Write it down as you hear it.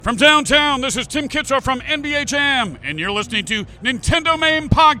From downtown, this is Tim Kitzrow from NBA Jam, and you're listening to Nintendo Main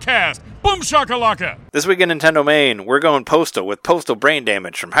Podcast. Boom shakalaka! This week in Nintendo Main, we're going Postal with Postal Brain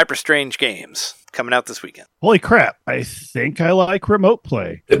Damage from Hyper Strange Games. Coming out this weekend. Holy crap, I think I like remote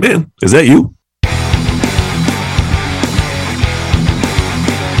play. Hitman, is that you?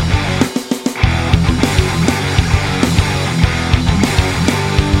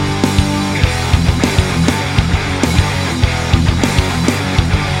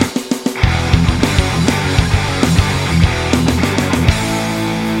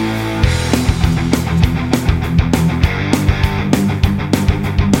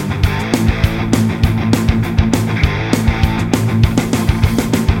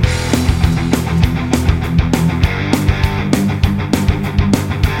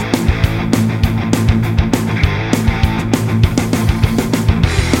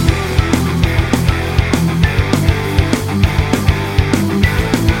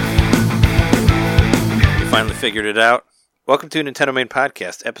 Figured it out. Welcome to Nintendo Main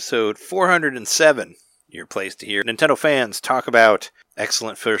Podcast, episode 407. Your place to hear Nintendo fans talk about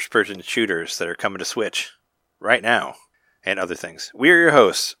excellent first-person shooters that are coming to Switch right now, and other things. We are your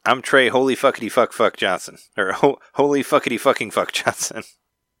hosts. I'm Trey Holy Fuckity Fuck Fuck Johnson, or Holy Fuckity Fucking Fuck Johnson.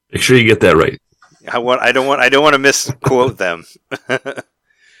 Make sure you get that right. I don't want to misquote them.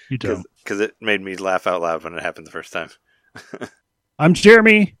 You don't, because it made me laugh out loud when it happened the first time. I'm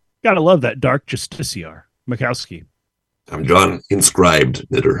Jeremy. Gotta love that Dark Justiciar. Mikowski. I'm John, inscribed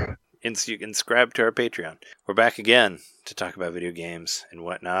knitter. You can subscribe to our Patreon. We're back again to talk about video games and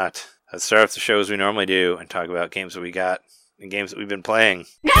whatnot. Let's start off the show as we normally do and talk about games that we got and games that we've been playing.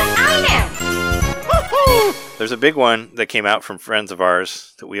 There's a big one that came out from friends of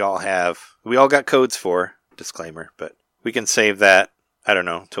ours that we all have. We all got codes for, disclaimer, but we can save that, I don't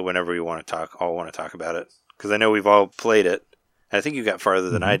know, till whenever we want to talk about it. Because I know we've all played it. And I think you got farther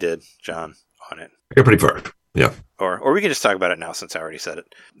than I did, John, on it. I got pretty far, yeah. Or we can just talk about it now since I already said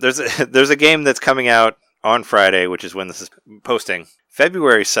it. There's a game that's coming out on Friday, which is when this is posting,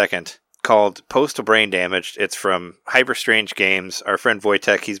 February 2nd, called Postal Brain Damaged. It's from Hyper Strange Games. Our friend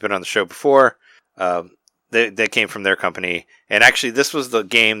Wojtek, he's been on the show before. They came from their company. And actually, this was the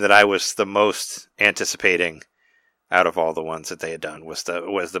game that I was the most anticipating out of all the ones that they had done, was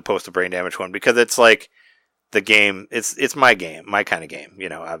the Postal Brain Damage one. Because it's like the game, it's my game, my kind of game. You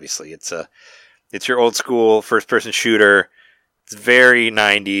know, obviously, it's your old school first-person shooter. It's very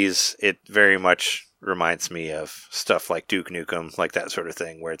 90s. It very much reminds me of stuff like Duke Nukem, like that sort of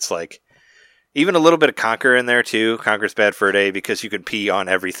thing, where it's like even a little bit of Conquer in there too. Conquer's Bad Fur Day, because you can pee on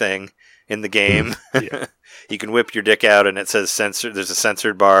everything in the game. Yeah. You can whip your dick out and it says censored. There's a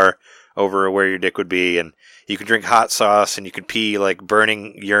censored bar over where your dick would be, and you can drink hot sauce and you can pee like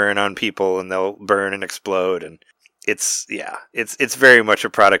burning urine on people and they'll burn and explode. And it's very much a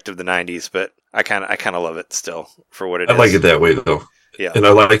product of the 90s, but I kind of love it still for what it is. I like it that way, though. Yeah. And I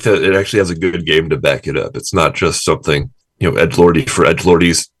like that it actually has a good game to back it up. It's not just something, edgelordy for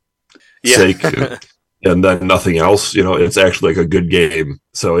edgelordy's sake and then nothing else. It's actually like a good game.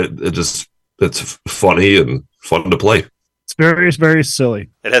 So it's funny and fun to play. It's very, very silly.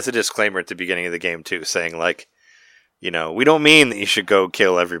 It has a disclaimer at the beginning of the game, too, saying, like, we don't mean that you should go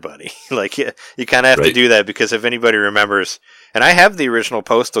kill everybody. Like, you kind of have to do that, because if anybody remembers, and I have the original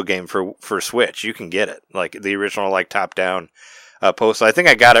Postal game for Switch, you can get it. Like, the original, like, top-down Postal. I think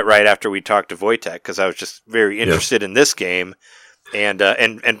I got it right after we talked to Wojtek, because I was just very interested in this game. And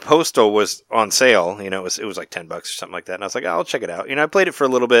Postal was on sale. It was like $10 or something like that. And I was like, I'll check it out. I played it for a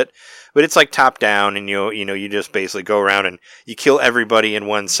little bit, but it's like top-down, and you just basically go around and you kill everybody in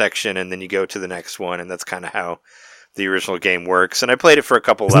one section, and then you go to the next one, and that's kind of how the original game works. And I played it for a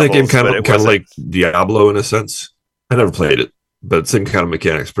couple levels. Isn't that game kind of like Diablo in a sense? I never played it, but same kind of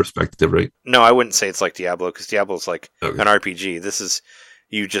mechanics perspective, right? No, I wouldn't say it's like Diablo, because Diablo's like an RPG. This is,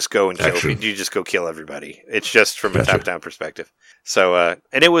 you just go and kill everybody. It's just from a top-down perspective. So,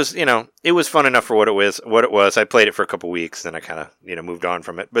 and it was, it was fun enough for what it was. I played it for a couple weeks, then I kind of, moved on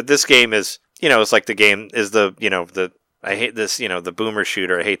from it. But this game is, it's like the game is I hate this, the boomer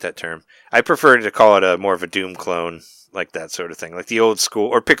shooter. I hate that term. I prefer to call it more of a Doom clone, like that sort of thing. Like the old school,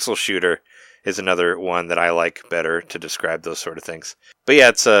 or pixel shooter is another one that I like better to describe those sort of things. But yeah,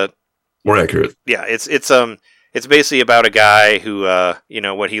 it's more accurate. Yeah, it's basically about a guy who,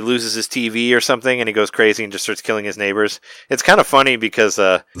 he loses his TV or something, and he goes crazy and just starts killing his neighbors. It's kind of funny because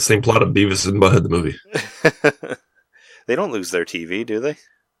the same plot of Beavis and Butthead the movie. They don't lose their TV, do they?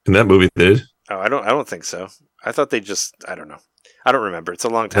 In that movie, they did. Oh, I don't think so. I thought they just, I don't know. I don't remember. It's a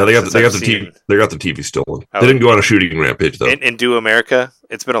long time. Yeah, they got the TV. They got the TV stolen. They didn't go on a shooting rampage though. In Do America,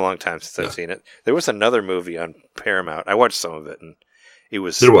 it's been a long time since I've seen it. There was another movie on Paramount. I watched some of it, and It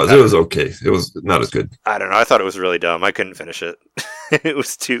was okay. It was not as good. I don't know. I thought it was really dumb. I couldn't finish it. It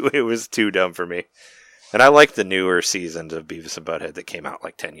was too dumb for me. And I like the newer seasons of Beavis and Butthead that came out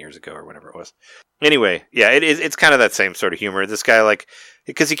like 10 years ago or whatever it was. Anyway, yeah, it's kind of that same sort of humor. This guy, like,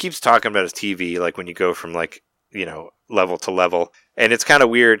 because he keeps talking about his TV, like when you go from like, you know, level to level. And it's kind of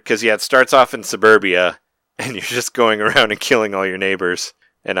weird because, yeah, it starts off in suburbia and you're just going around and killing all your neighbors.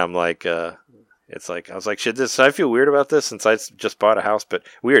 And I'm like, I was like, should I feel weird about this since I just bought a house? But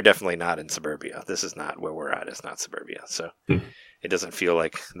we are definitely not in suburbia. This is not where we're at. It's not suburbia. So it doesn't feel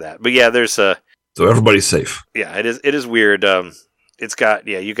like that. But yeah, there's so everybody's safe. Yeah, it is weird. It's got,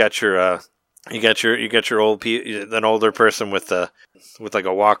 yeah, you got your an older person with like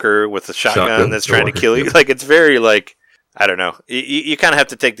a walker with a shotgun that's trying to kill you. Like, it's very like, I don't know. You kind of have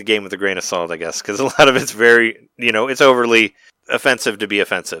to take the game with a grain of salt, I guess, because a lot of it's very, you know, it's overly offensive to be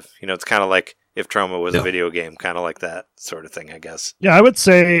offensive. You know, it's kind of like if Trauma was a video game, kind of like that sort of thing, I guess. Yeah, I would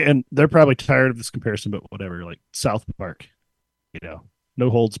say, and they're probably tired of this comparison, but whatever, like South Park, you know, no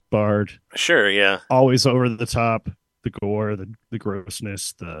holds barred. Sure, yeah. Always over the top, the gore, the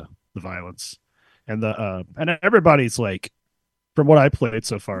grossness, the violence, and and everybody's like, from what I played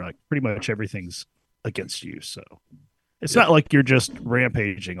so far, like pretty much everything's against you. So it's not like you're just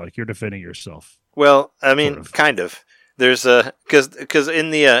rampaging, like you're defending yourself. Well, I mean, kind of. There's because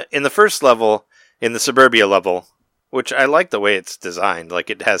in the first level, in the suburbia level, which I like the way it's designed. Like,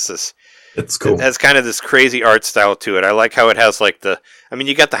 it has this. It's cool. It has kind of this crazy art style to it. I like how it has like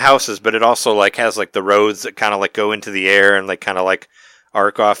you got the houses, but it also like has like the roads that kind of like go into the air and like kind of like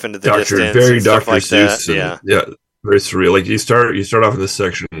arc off into the distance. Very and stuff Dr. like Seuss. that. Yeah, very surreal. Like you start off in this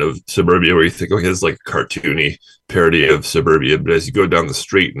section of suburbia where you think, okay, it's like a cartoony parody of suburbia, but as you go down the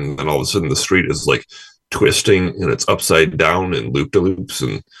street, and then all of a sudden the street is like twisting and it's upside down and loop to loops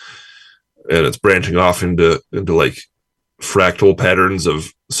and it's branching off into like fractal patterns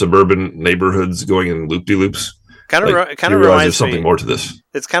of suburban neighborhoods going in loop-de-loops. Kind of reminds reminds something me, more to this.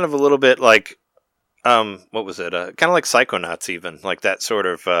 It's kind of a little bit like, what was it? Kind of like Psychonauts, even like that sort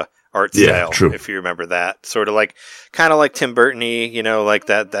of art style. True. If you remember that, sort of like, kind of like Tim Burton-y, you know, like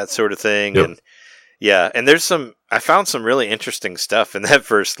that sort of thing. Yep. And yeah, and I found some really interesting stuff in that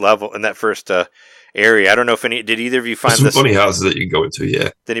first level, in that first area. I don't know if did either of you find some funny houses that you can go into? Yeah.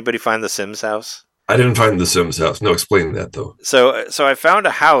 Did anybody find the Sims house? I didn't find the Sims house. No, explain that though. So I found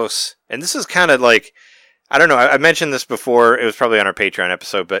a house, and this is kind of like, I don't know. I mentioned this before. It was probably on our Patreon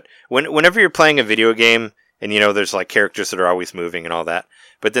episode, but whenever you're playing a video game, and you know there's like characters that are always moving and all that,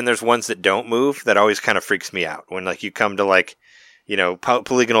 but then there's ones that don't move. That always kind of freaks me out when like you come to like, you know,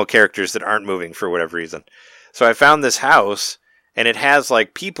 polygonal characters that aren't moving for whatever reason. So I found this house, and it has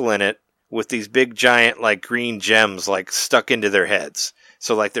like people in it with these big giant like green gems like stuck into their heads.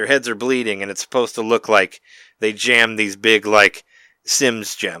 So like their heads are bleeding, and it's supposed to look like they jam these big like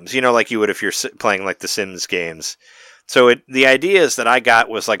Sims gems, you know, like you would if you're playing like the Sims games. So the ideas that I got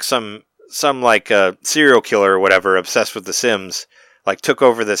was like some like serial killer or whatever obsessed with the Sims like took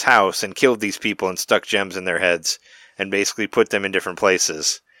over this house and killed these people and stuck gems in their heads and basically put them in different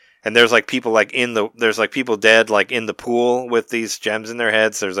places. And there's like people like there's like people dead like in the pool with these gems in their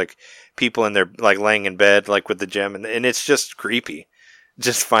heads. There's like people in their like laying in bed like with the gem, and it's just creepy.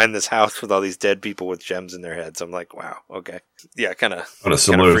 Just find this house with all these dead people with gems in their heads. I'm like, wow, okay, yeah, kind of. On a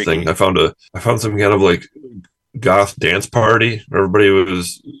similar thing, I found some kind of like goth dance party where everybody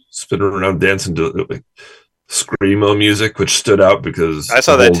was spinning around dancing to like screamo music, which stood out because I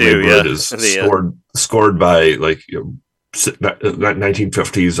saw that too. Yeah, is scored by like, you know,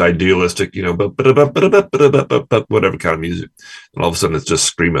 1950s idealistic, you know, whatever kind of music, and all of a sudden it's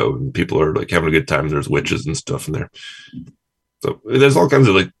just screamo, and people are like having a good time. There's witches and stuff in there. So there's all kinds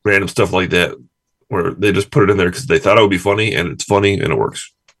of like random stuff like that where they just put it in there because they thought it would be funny, and it's funny and it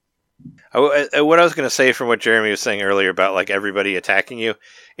works. What I was going to say from what Jeremy was saying earlier about like everybody attacking you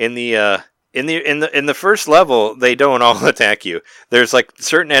in the first level, they don't all attack you. There's like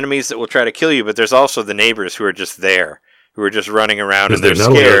certain enemies that will try to kill you, but there's also the neighbors who are just there, who are just running around and they're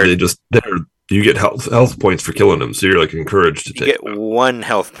scared. You get health points for killing them, so you're like encouraged to take. You get 1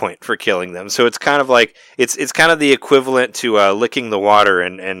 health point for killing them, so it's kind of like it's kind of the equivalent to licking the water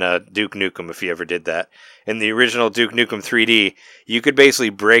in Duke Nukem, if you ever did that. In the original Duke Nukem 3D, you could basically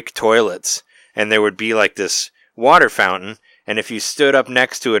break toilets, and there would be like this water fountain, and if you stood up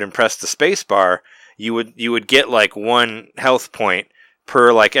next to it and pressed the space bar, you would get like 1 health point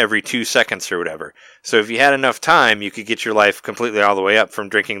per like every 2 seconds or whatever. So if you had enough time, you could get your life completely all the way up from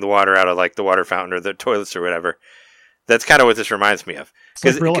drinking the water out of like the water fountain or the toilets or whatever. That's kind of what this reminds me of. It's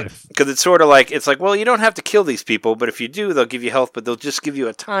like real life. Because it's sort of like, it's like, well, you don't have to kill these people, but if you do, they'll give you health, but they'll just give you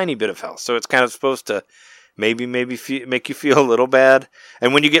a tiny bit of health. So it's kind of supposed to maybe make you feel a little bad.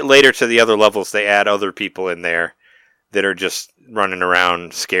 And when you get later to the other levels, they add other people in there that are just running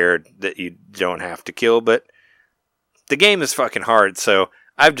around scared that you don't have to kill. But the game is fucking hard, so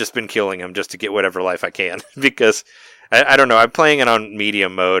I've just been killing them just to get whatever life I can. Because, I don't know, I'm playing it on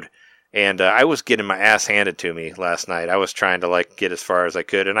medium mode, and I was getting my ass handed to me last night. I was trying to, like, get as far as I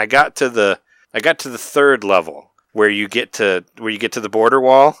could, and I got to the third level, where you get to the border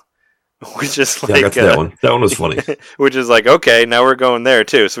wall, which is like... Yeah, I got to that one. That one was funny. Which is like, okay, now we're going there,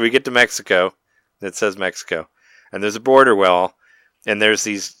 too. So we get to Mexico. It says Mexico. And there's a border wall, and there's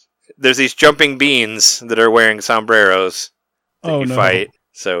these jumping beans that are wearing sombreros that you fight.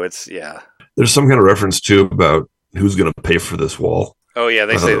 So it's, yeah. There's some kind of reference, too, about who's going to pay for this wall. Oh, yeah,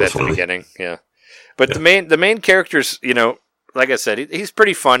 they say that at the beginning, yeah. But the main character's, you know, like I said, he's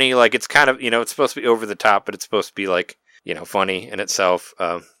pretty funny. Like, it's kind of, you know, it's supposed to be over the top, but it's supposed to be, like, you know, funny in itself.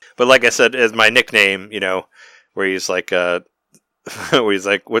 But like I said, as my nickname, you know, where he's like, what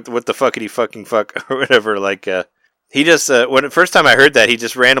the fuckity fucking fuck, or whatever, like, he just, when the first time I heard that, he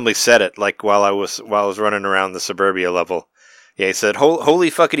just randomly said it, like, while I was running around the suburbia level. Yeah, he said, holy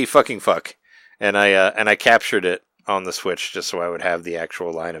fuckity fucking fuck. And I captured it on the Switch just so I would have the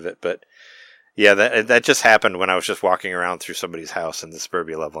actual line of it. But yeah, that just happened when I was just walking around through somebody's house in the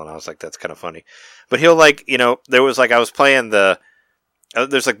suburbia level, and I was like, that's kind of funny. But he'll, like, you know, there was, like, I was playing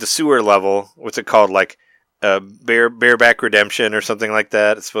there's, like, the sewer level, what's it called, like, Bareback Redemption or something like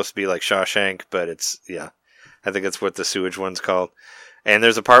that. It's supposed to be like Shawshank, but it's, yeah, I think that's what the sewage one's called. And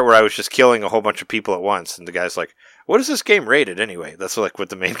there's a part where I was just killing a whole bunch of people at once, and the guy's like, what is this game rated anyway? That's like what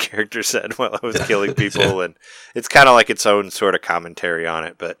the main character said while I was killing people, and it's kind of like its own sort of commentary on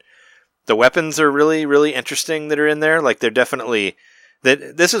it. But the weapons are really, really interesting that are in there. Like, they're definitely...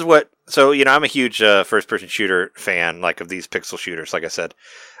 This is what... So, you know, I'm a huge first-person shooter fan, like, of these pixel shooters, like I said.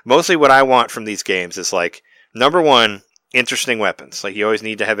 Mostly what I want from these games is, like, number one, interesting weapons. Like, you always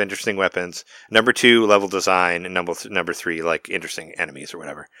need to have interesting weapons. Number two, level design. And number three, like, interesting enemies or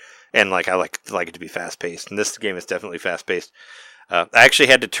whatever. And, like, I like it to be fast-paced. And this game is definitely fast-paced. I actually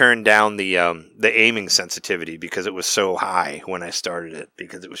had to turn down the aiming sensitivity because it was so high when I started it,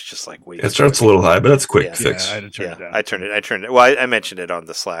 because it was just like way. It starts a little high, but that's a quick fix. Yeah, I had to turn it down. I turned it. Well, I mentioned it on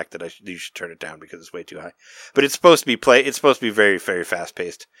the Slack that you should turn it down because it's way too high. But it's supposed to be It's supposed to be very, very fast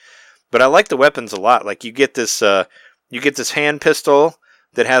paced. But I like the weapons a lot. Like, you get this hand pistol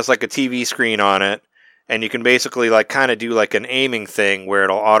that has like a TV screen on it, and you can basically, like, kind of do like an aiming thing where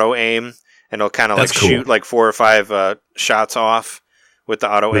it'll auto aim. And it'll kind of like shoot like 4 or 5 shots off with the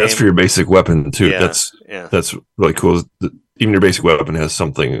auto aim. That's for your basic weapon too. Yeah, that's really cool. Even your basic weapon has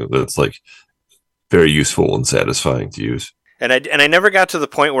something that's like very useful and satisfying to use. And I never got to the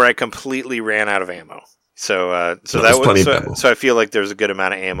point where I completely ran out of ammo. So I feel like there's a good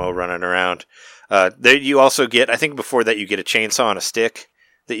amount of ammo running around. There you also get, I think before that, you get a chainsaw and a stick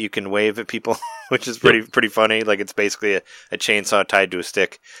that you can wave at people, which is pretty funny. Like, it's basically a chainsaw tied to a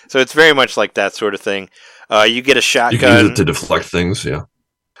stick. So it's very much like that sort of thing. You get a shotgun. You can use it to deflect things, yeah.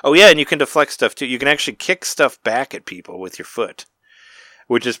 Oh, yeah, and you can deflect stuff, too. You can actually kick stuff back at people with your foot,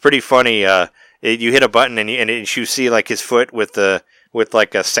 which is pretty funny. You hit a button, and you see, like, his foot with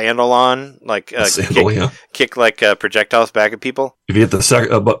like a sandal on, like kick like projectiles back at people. If you hit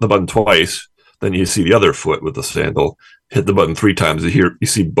the button twice, then you see the other foot with the sandal. Hit the button 3 times, you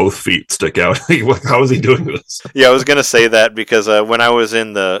see both feet stick out. How is he doing this? Yeah, I was going to say that because when I was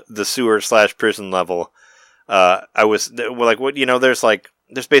in the sewer/prison level, I was like, what, you know, there's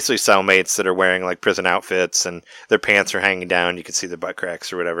basically cellmates that are wearing like prison outfits and their pants are hanging down. You can see their butt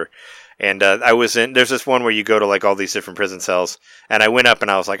cracks or whatever. And there's this one where you go to like all these different prison cells, and I went up and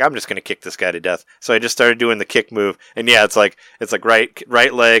I was like, I'm just going to kick this guy to death. So I just started doing the kick move, and yeah, it's like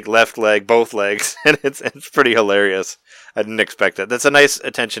right leg, left leg, both legs, and it's pretty hilarious. I didn't expect that. That's a nice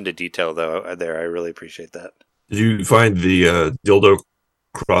attention to detail, though. There, I really appreciate that. Did you find the dildo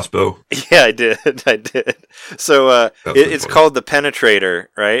crossbow? Yeah, I did. So it's called the Penetrator,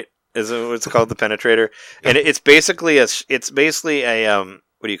 right? Is it what's called the Penetrator? Yeah. And it's basically a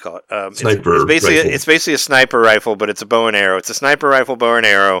what do you call it? Sniper rifle. It's basically a sniper rifle, but it's a bow and arrow. It's a sniper rifle bow and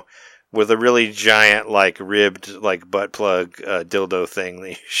arrow with a really giant, like, ribbed, like, butt plug dildo thing that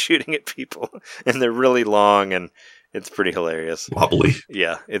you're shooting at people, and they're really long, and it's pretty hilarious. Wobbly.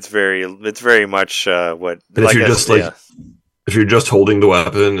 Yeah, it's very much what. And if you're if you're just holding the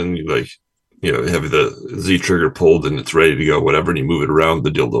weapon and you have the Z trigger pulled and it's ready to go, whatever, and you move it around, the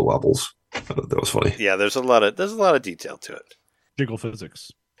dildo wobbles. That was funny. Yeah, there's a lot of detail to it. Jiggle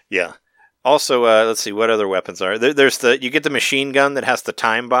physics. Yeah. Also, let's see what other weapons are. There's you get the machine gun that has the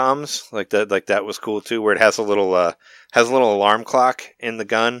time bombs, like that was cool too, where it has a little alarm clock in the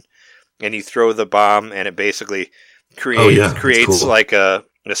gun, and you throw the bomb, and it basically creates cool. like a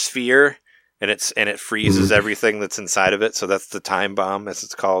sphere, and it freezes everything that's inside of it. So that's the time bomb, as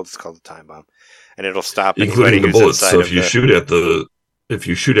it's called. It's called the time bomb, and it'll stop anybody including the who's bullets. inside. So if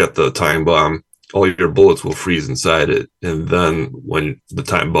you shoot at the time bomb, all your bullets will freeze inside it, and then when the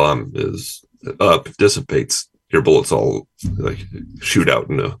time bomb is up, dissipates, your bullets all like shoot out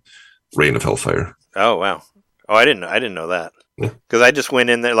in a rain of hellfire. Oh wow! Oh, I didn't know that. Because I just went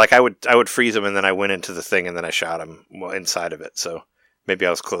in there, like I would freeze them, and then I went into the thing, and then I shot them inside of it. So maybe I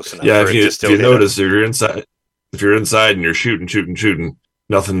was close enough. Yeah, for if you notice, if you're inside and you're shooting,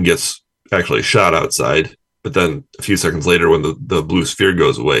 nothing gets actually shot outside. But then a few seconds later, when the blue sphere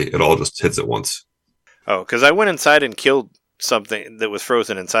goes away, it all just hits at once. Oh, because I went inside and killed something that was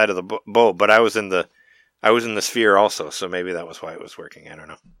frozen inside of the bulb, but I was in the sphere also, so maybe that was why it was working. I don't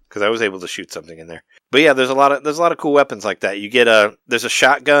know, because I was able to shoot something in there. But yeah, there's a lot of cool weapons like that. You get there's a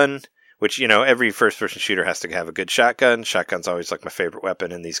shotgun, which every first person shooter has to have a good shotgun. Shotgun's always like my favorite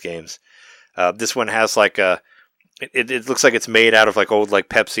weapon in these games. This one has like it looks like it's made out of like old like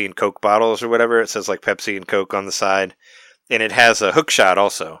Pepsi and Coke bottles or whatever. It says like Pepsi and Coke on the side, and it has a hook shot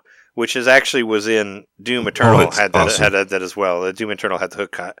also, which was in Doom Eternal. Had that as well. The Doom Eternal had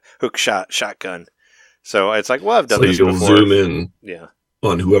the hook shot shotgun. So it's like, well, I've done this before. So you'll zoom in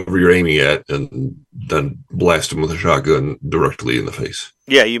on whoever you're aiming at and then blast them with a shotgun directly in the face.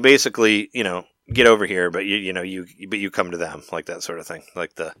 Yeah, you basically, get over here, but you come to them, like that sort of thing.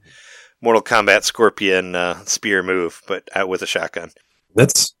 Like the Mortal Kombat Scorpion spear move, but out with a shotgun.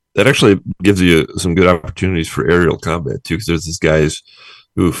 That actually gives you some good opportunities for aerial combat too, because there's these guys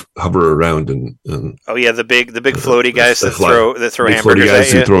who hover around and oh yeah, the big floaty guys that throw hamburgers floaty guys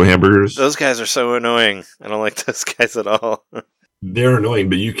at you. Who throw hamburgers. Those guys are so annoying. I don't like those guys at all. They're annoying,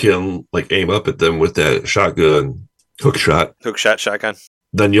 but you can like aim up at them with that shotgun hook shot shotgun.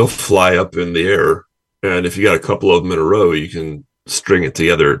 Then you'll fly up in the air, and if you got a couple of them in a row, you can string it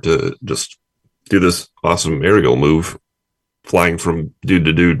together to just do this awesome aerial move, flying from dude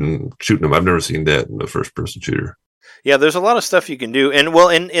to dude and shooting them. I've never seen that in a first-person shooter. Yeah, there's a lot of stuff you can do, and well,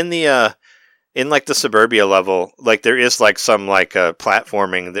 in like the Suburbia level, like there is like some like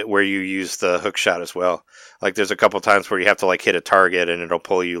platforming where you use the hook shot as well. Like there's a couple times where you have to like hit a target, and it'll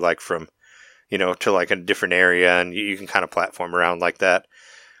pull you like from, to like a different area, and you can kind of platform around like that.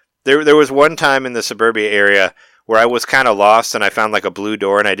 There was one time in the Suburbia area where I was kind of lost, and I found like a blue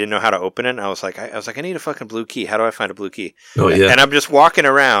door, and I didn't know how to open it. And I was like, I need a fucking blue key. How do I find a blue key? Oh yeah. And I'm just walking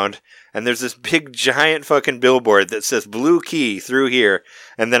around, and there's this big giant fucking billboard that says blue key through here.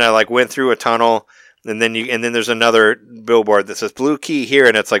 And then I like went through a tunnel, and then there's another billboard that says blue key here,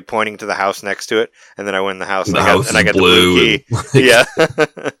 and it's like pointing to the house next to it. And then I went in the house, and I got the blue key. Yeah.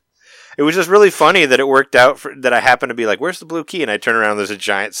 It was just really funny that it worked out that I happened to be like, where's the blue key? And I turn around, there's a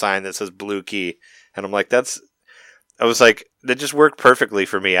giant sign that says blue key. And I'm like, I was like, that just worked perfectly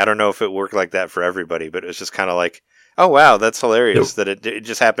for me. I don't know if it worked like that for everybody, but it was just kind of like, oh wow, that's hilarious that it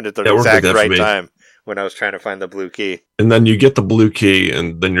just happened at the exact right time when I was trying to find the blue key. And then you get the blue key,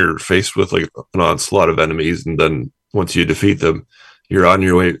 and then you're faced with like an onslaught of enemies, and then once you defeat them, you're on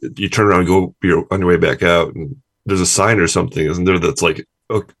your way. You turn around and you're on your way back out, and there's a sign or something, isn't there, that's like,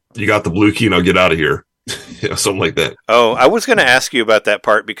 oh, you got the blue key, now get out of here. Something like that. Oh, I was going to ask you about that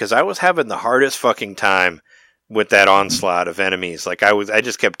part because I was having the hardest fucking time with that onslaught of enemies. Like I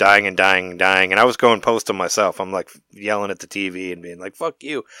just kept dying and dying and dying, and I was going postal myself. I'm like yelling at the TV and being like, fuck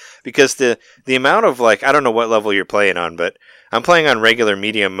you. Because the amount of like, I don't know what level you're playing on, but I'm playing on regular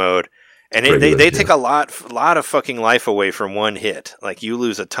medium mode, and they take a lot of fucking life away from one hit. Like you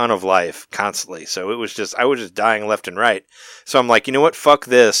lose a ton of life constantly. So I was just dying left and right. So I'm like, you know what? Fuck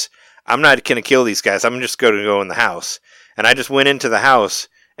this. I'm not going to kill these guys. I'm just going to go in the house. And I just went into the house,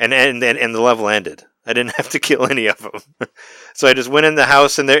 and the level ended. I didn't have to kill any of them. So I just went in the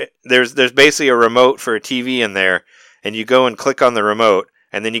house, and there's basically a remote for a TV in there, and you go and click on the remote,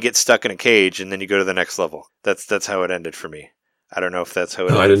 and then you get stuck in a cage, and then you go to the next level. That's how it ended for me. I don't know if that's how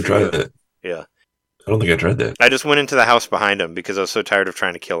it ended. No, I didn't try that. Yeah. I don't think I tried that. I just went into the house behind him because I was so tired of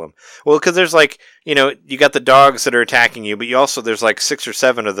trying to kill him. Well, because there's like, you got the dogs that are attacking you, but there's like 6 or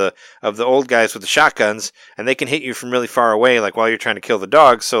 7 of the old guys with the shotguns, and they can hit you from really far away, like while you're trying to kill the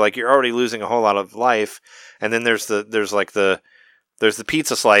dogs. So like you're already losing a whole lot of life. And then there's the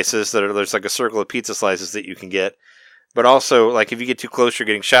pizza slices there's like a circle of pizza slices that you can get. But also, like, if you get too close, you're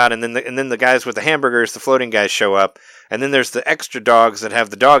getting shot. And then the guys with the hamburgers, the floating guys, show up. And then there's the extra dogs that have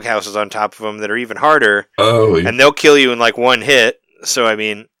the dog houses on top of them that are even harder. Oh, yeah. And they'll kill you in, like, one hit. So, I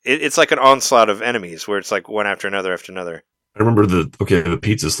mean, it's like an onslaught of enemies where it's, like, one after another after another. I remember the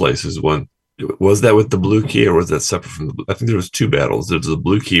pizza slices one. Was that with the blue key, or was that separate from the? I think there was two battles. There's the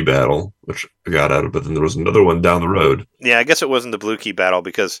blue key battle, which I got out of, but then there was another one down the road. Yeah, I guess it wasn't the blue key battle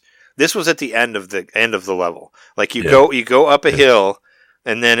because this was at the end of the level. Like you go up a hill,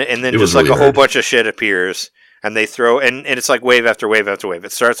 and then just like really a whole bunch of shit appears, and they throw and it's like wave after wave after wave.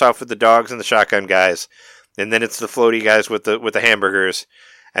 It starts off with the dogs and the shotgun guys, and then it's the floaty guys with the hamburgers.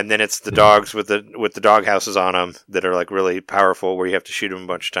 And then it's the dogs with the dog houses on them that are like really powerful, where you have to shoot them a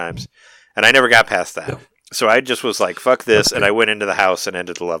bunch of times. And I never got past that, so I just was like, "Fuck this!" And I went into the house and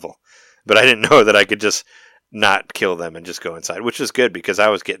ended the level. But I didn't know that I could just not kill them and just go inside, which is good because I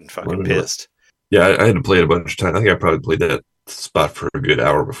was getting fucking pissed. Yeah, I had to play it a bunch of times. I think I probably played that spot for a good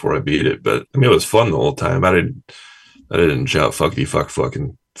hour before I beat it. But I mean, it was fun the whole time. I didn't shout "fuckity fuck"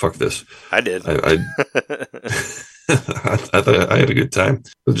 and "fuck this." I did. I thought I had a good time.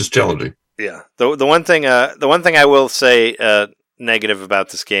 It was just challenging. Yeah. The one thing I will say negative about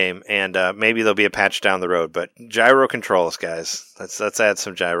this game, and maybe there'll be a patch down the road, but gyro controls, guys. Let's add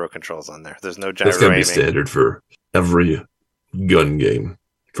some gyro controls on there. There's no gyro aiming. That's gonna be standard for every gun game,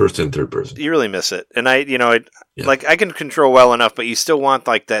 first and third person. You really miss it, and like I can control well enough, but you still want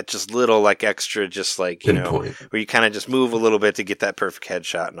like that just little like extra, just like pinpoint, where you kind of just move a little bit to get that perfect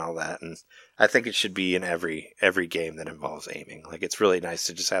headshot and all that. And I think it should be in every game that involves aiming. Like it's really nice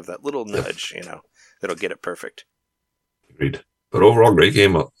to just have that little nudge, that'll get it perfect. Agreed. But overall, great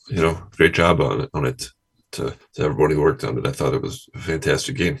game. Great job on it to everybody who worked on it. I thought it was a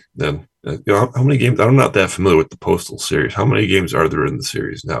fantastic game. Then, how many games? I'm not that familiar with the Postal series. How many games are there in the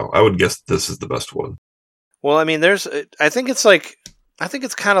series now? I would guess this is the best one. Well, I mean, I think it's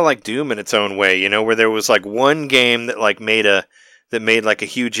kind of like Doom in its own way, where there was like one game that like made like a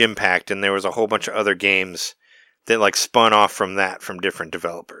huge impact, and there was a whole bunch of other games that like spun off from different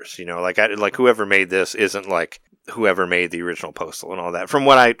developers. Like whoever made this isn't like whoever made the original Postal and all that. From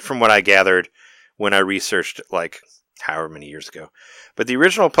what I gathered when I researched it, like however many years ago. But the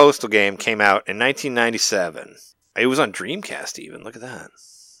original Postal game came out in 1997. It was on Dreamcast even. Look at that.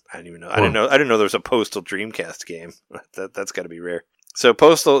 I didn't even know. I didn't know there was a Postal Dreamcast game. That's got to be rare. So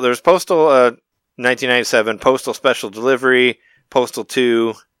there's Postal 1997, Postal Special Delivery, Postal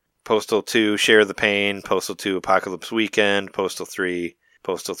 2, Postal 2 Share the Pain, Postal 2 Apocalypse Weekend, Postal 3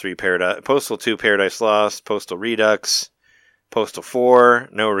 Paradise, Postal 2 Paradise Lost, Postal Redux, Postal 4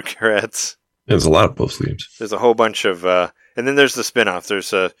 No Regrets. There's a lot of Postal games. There's a whole bunch of, and then there's the spin-off.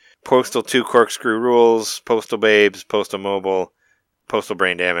 There's Postal 2 Corkscrew Rules, Postal Babes, Postal Mobile, Postal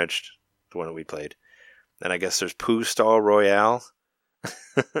Brain Damaged, the one that we played. And I guess there's POSTAL Royale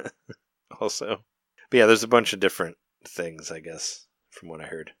also. But yeah, there's a bunch of different things, I guess, from what I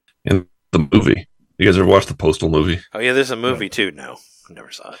heard. And the movie. You guys ever watched the Postal movie? Oh yeah, there's a movie too. No, I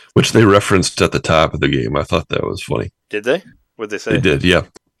never saw it. Which they referenced at the top of the game. I thought that was funny. Did they? What'd they say? They did, yeah.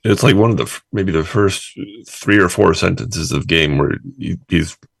 It's like one of maybe the first 3 or 4 sentences of the game where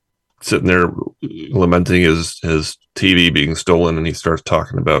he's sitting there lamenting his TV being stolen, and he starts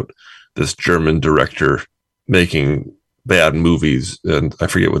talking about this German director making bad movies, and I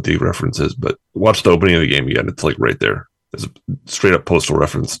forget what the reference is, but watch the opening of the game again. It's like right there. It's a straight up Postal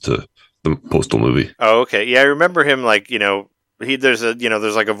reference to the Postal movie. Oh, okay. Yeah, I remember him like, there's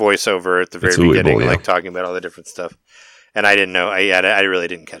like a voiceover at the very beginning, like talking about all the different stuff. And I didn't know. I really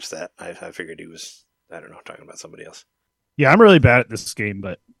didn't catch that. I figured he was, I don't know, talking about somebody else. Yeah, I'm really bad at this game,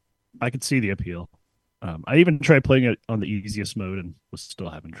 but I could see the appeal. I even tried playing it on the easiest mode and was still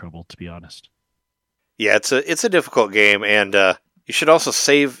having trouble, to be honest. Yeah, it's a difficult game, and you should also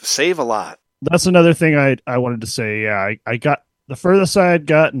save a lot. That's another thing I wanted to say. Yeah, I got the furthest I had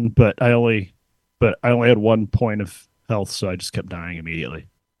gotten, but I only had 1 point of health, so I just kept dying immediately.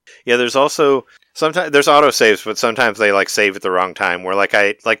 Yeah, there's also sometimes there's autosaves, but sometimes they like save at the wrong time. Where like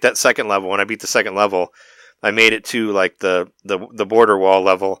that second level, when I beat the second level, I made it to like the border wall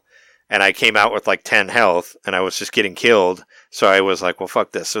level, and I came out with like 10 health, and I was just getting killed. So I was like, well,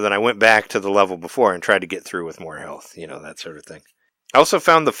 fuck this. So then I went back to the level before and tried to get through with more health, that sort of thing. I also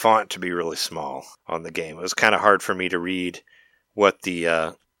found the font to be really small on the game. It was kind of hard for me to read what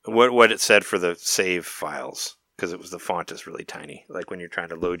the what it said for the save files, because the font is really tiny. Like when you're trying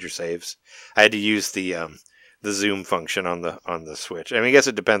to load your saves, I had to use the zoom function on the Switch. I mean, I guess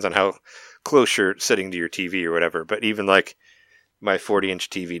it depends on how close you're sitting to your TV or whatever. But even like my 40-inch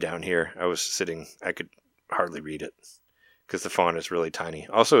TV down here, I could hardly read it because the font is really tiny.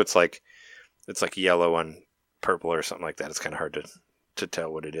 Also, it's like yellow on purple or something like that. It's kind of hard to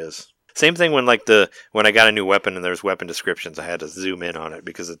tell what it is. Same thing when I got a new weapon and there's weapon descriptions, I had to zoom in on it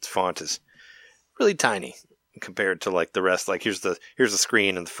because its font is really tiny compared to like the rest. Like here's the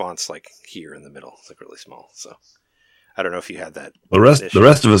screen and the font's like here in the middle. It's like really small. So I don't know if you had that. The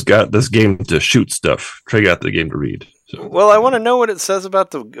rest of us got this game to shoot stuff. Trey got the game to read. So. Well, I want to know what it says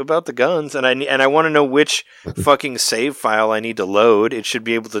about the guns, and I want to know which fucking save file I need to load. It should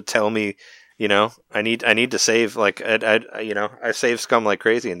be able to tell me, you know, I need to save, like I save scum like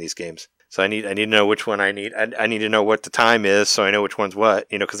crazy in these games. So I need to know which one I need. I need to know what the time is, so I know which one's what.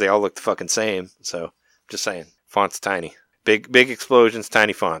 You know, because they all look the fucking same. So just saying, fonts tiny, big explosions,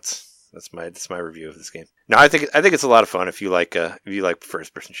 tiny fonts. That's my review of this game. No, I think it's a lot of fun if you like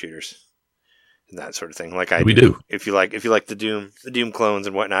first person shooters and that sort of thing. Like we do. If you like the Doom clones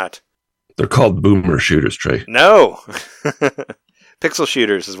and whatnot. They're called boomer shooters, Trey. No, pixel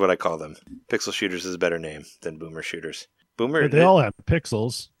shooters is what I call them. Pixel shooters is a better name than boomer shooters. Boomer. They all have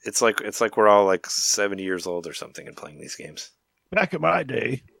pixels. It's like we're all like 70 years old or something and playing these games. Back in my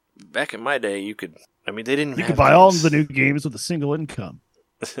day, you could. I mean, they didn't. You could buy all the new games with a single income.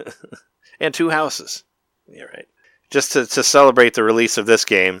 And 2 houses. Yeah, right. Just to celebrate the release of this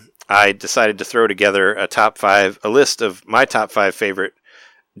game, I decided to throw together a list of my top 5 favorite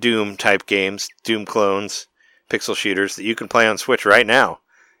Doom type games, Doom clones, pixel shooters that you can play on Switch right now.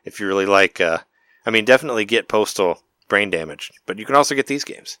 If you really like, definitely get Postal Brain Damaged, but you can also get these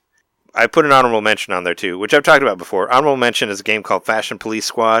games. I put an honorable mention on there too, which I've talked about before. Honorable mention is a game called Fashion Police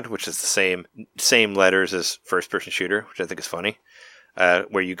Squad, which is the same letters as first person shooter, which I think is funny.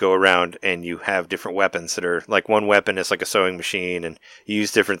 Where you go around and you have different weapons that are like one weapon is like a sewing machine, and you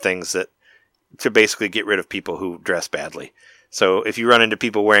use different things to basically get rid of people who dress badly. So if you run into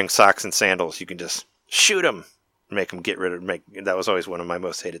people wearing socks and sandals, you can just shoot them, make them get rid of. That was always one of my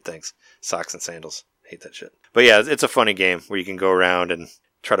most hated things: socks and sandals. I hate that shit. But yeah, it's a funny game where you can go around and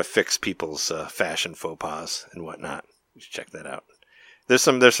try to fix people's fashion faux pas and whatnot. You should check that out. There's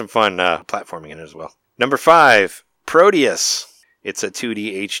some fun platforming in it as well. Number 5, Proteus. It's a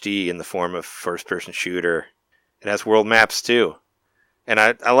 2D HD in the form of first-person shooter. It has world maps, too. And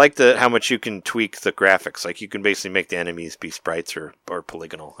I like how much you can tweak the graphics. Like, you can basically make the enemies be sprites or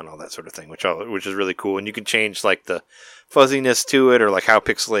polygonal and all that sort of thing, which is really cool. And you can change, like, the fuzziness to it or, like, how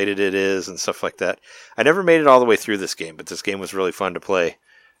pixelated it is and stuff like that. I never made it all the way through this game, but this game was really fun to play.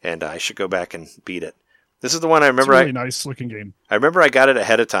 And I should go back and beat it. This is the one I remember. It's a really nice looking game. I remember I got it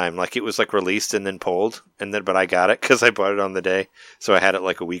ahead of time, like it was like released and then pulled, but I got it because I bought it on the day, so I had it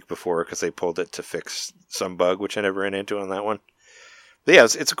like a week before because they pulled it to fix some bug, which I never ran into on that one. But yeah,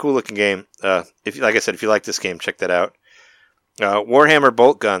 it's a cool looking game. If you like this game, check that out. Warhammer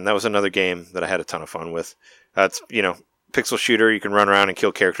Bolt Gun, that was another game that I had a ton of fun with. It's pixel shooter. You can run around and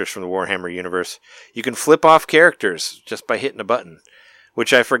kill characters from the Warhammer universe. You can flip off characters just by hitting a button,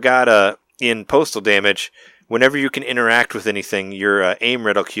 which I forgot. In Postal Damage, whenever you can interact with anything, your aim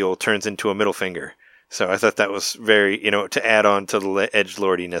reticule turns into a middle finger. So I thought that was very, to add on to the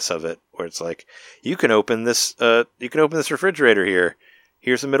edgelordiness of it, where it's like, you can open this refrigerator here.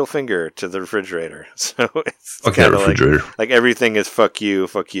 Here's a middle finger to the refrigerator. So it's kind of like everything is fuck you.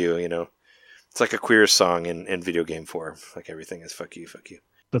 It's like a queer song in video game form. Like everything is fuck you.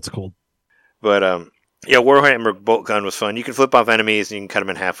 That's cool. But yeah, Warhammer Bolt Gun was fun. You can flip off enemies and you can cut them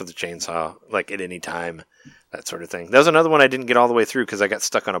in half with a chainsaw, like at any time, that sort of thing. That was another one I didn't get all the way through because I got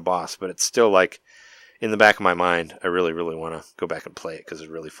stuck on a boss, but it's still like in the back of my mind. I really, really want to go back and play it because it's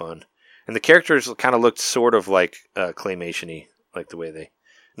really fun. And the characters kind of looked sort of like claymation-y, like the way they,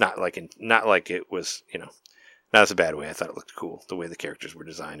 not like it was, not as a bad way. I thought it looked cool the way the characters were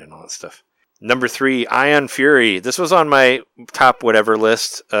designed and all that stuff. Number 3, Ion Fury. This was on my top whatever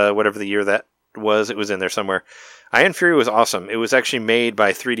list, whatever the year that was. It was in there somewhere. Ion Fury was awesome. It was actually made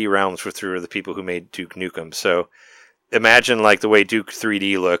by 3D Realms, which were the people who made Duke Nukem. So imagine like the way Duke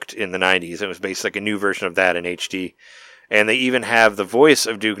 3D looked in the 90s. It was basically like a new version of that in HD. And they even have the voice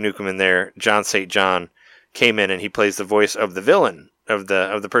of Duke Nukem in there. John St. John came in and he plays the voice of the villain of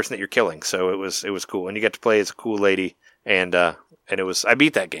the person that you're killing. So it was cool. And you get to play as a cool lady. And I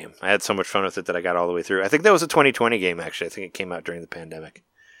beat that game. I had so much fun with it that I got all the way through. I think that was a 2020 game, actually. I think it came out during the pandemic.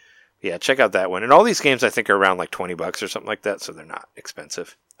 Yeah, check out that one. And all these games I think are around like $20 or something like that, so they're not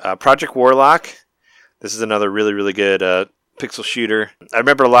expensive. Project Warlock. This is another really, really good pixel shooter. I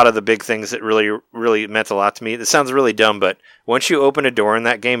remember a lot of the big things that really, really meant a lot to me. This sounds really dumb, but once you open a door in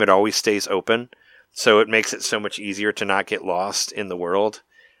that game, it always stays open. So it makes it so much easier to not get lost in the world.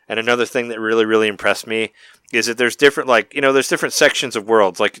 And another thing that really, really impressed me is that there's different, there's different sections of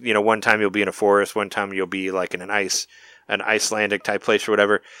worlds. Like, one time you'll be in a forest, one time you'll be like in an Icelandic type place or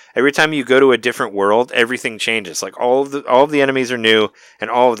whatever. Every time you go to a different world, everything changes. Like all of the enemies are new, and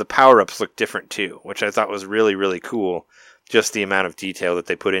all of the power-ups look different too, which I thought was really, really cool. Just the amount of detail that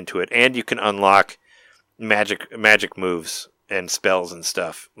they put into it, and you can unlock magic moves and spells and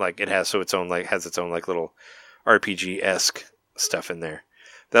stuff. Like it has its own little RPG-esque stuff in there.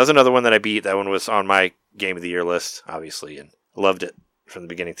 That was another one that I beat. That one was on my Game of the Year list, obviously, and loved it from the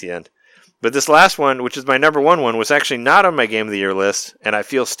beginning to the end. But this last one, which is my number one, was actually not on my Game of the Year list, and I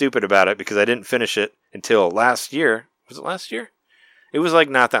feel stupid about it because I didn't finish it until last year. Was it last year? It was like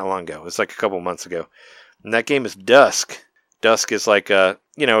not that long ago. It was like a couple months ago. And that game is Dusk. Dusk is like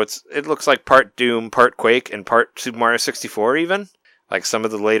it looks like part Doom, part Quake, and part Super Mario 64 even. Like some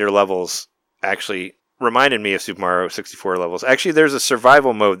of the later levels actually reminded me of Super Mario 64 levels. Actually, there's a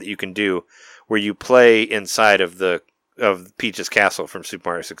survival mode that you can do where you play inside of Peach's castle from Super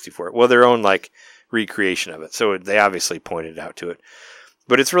Mario 64. Well, their own like recreation of it. So they obviously pointed out to it.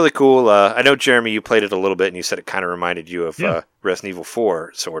 But it's really cool. I know, Jeremy, you played it a little bit, and you said it kind of reminded you of Resident Evil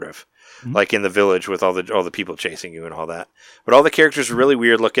 4, sort of. Mm-hmm. Like in the village with all the people chasing you and all that. But all the characters are really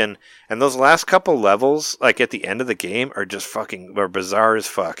weird looking. And those last couple levels, like at the end of the game, are just are bizarre as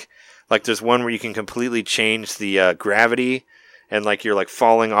fuck. Like there's one where you can completely change the gravity, and like you're like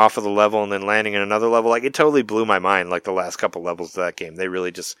falling off of the level and then landing in another level. Like it totally blew my mind, like the last couple levels of that game. They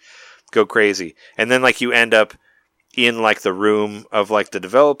really just go crazy. And then like you end up in like the room of like the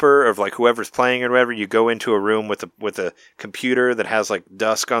developer, of like whoever's playing or whatever. You go into a room with a computer that has like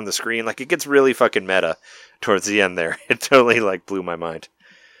Dusk on the screen. Like it gets really fucking meta towards the end there. It totally like blew my mind.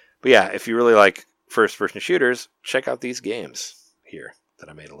 But yeah, if you really like first person shooters, check out these games here that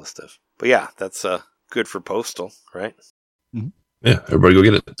I made a list of. But yeah, that's good for Postal, right? Mm-hmm. Yeah, everybody go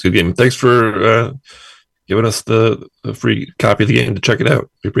get it. It's a good game. Thanks for giving us the free copy of the game to check it out.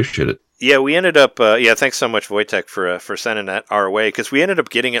 We appreciate it. Yeah, we ended up. Thanks so much, Wojtek, for sending that our way, because we ended up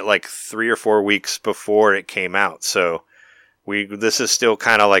getting it like 3 or 4 weeks before it came out. So this is still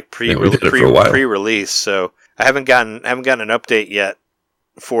kind of like pre-release. So I haven't gotten an update yet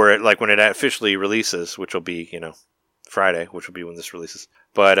for it, like when it officially releases, which will be Friday, which will be when this releases.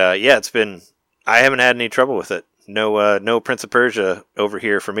 But it's been. I haven't had any trouble with it. No Prince of Persia over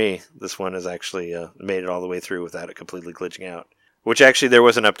here for me. This one has actually made it all the way through without it completely glitching out. Which actually, there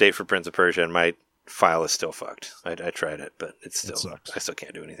was an update for Prince of Persia, and my file is still fucked. I tried it, but it sucks. I still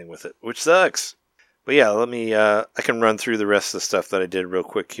can't do anything with it, which sucks. But yeah, let me. I can run through the rest of the stuff that I did real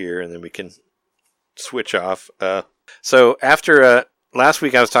quick here, and then we can switch off. So after last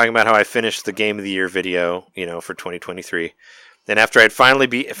week, I was talking about how I finished the Game of the Year video, for 2023. And after I'd finally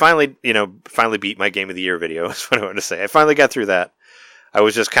beat my Game of the Year video, is what I wanted to say. I finally got through that. I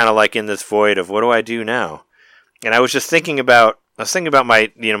was just kind of like in this void of what do I do now, and I was just thinking about. I was thinking about my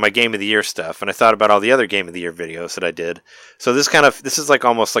Game of the Year stuff, and I thought about all the other Game of the Year videos that I did. So this is like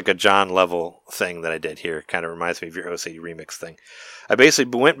almost like a John level thing that I did here. Kind of reminds me of your OCD remix thing. I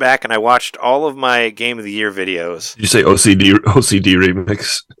basically went back and I watched all of my Game of the Year videos. Did you say OCD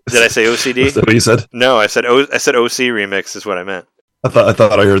remix? Did I say OCD? Is that what you said? No, I said OC remix is what I meant. I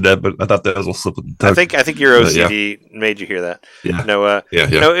thought I heard that, but I thought that was a slip of the tongue. I think your OCD made you hear that. Yeah. No,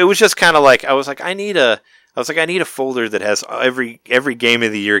 no, it was just kind of like I was like I need a folder that has every Game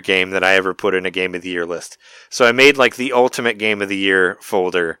of the Year game that I ever put in a Game of the Year list. So I made like the ultimate Game of the Year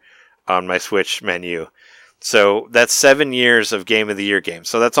folder on my Switch menu. So that's 7 years of Game of the Year games.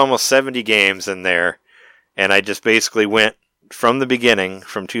 So that's almost 70 games in there. And I just basically went from the beginning,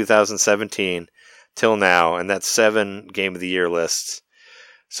 from 2017 till now, and that's 7 Game of the Year lists.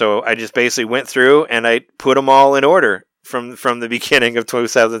 So I just basically went through and I put them all in order from the beginning of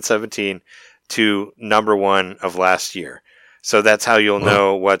 2017 to number 1 of last year. So that's how you'll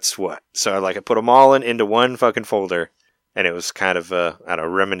know what's what. So I put them all into one fucking folder, and it was kind of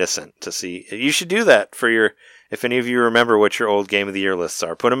reminiscent to see. You should do that if any of you remember what your old Game of the Year lists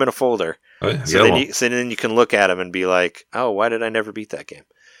are. Put them in a folder. Oh, yeah, so then you can look at them and be like, oh, why did I never beat that game?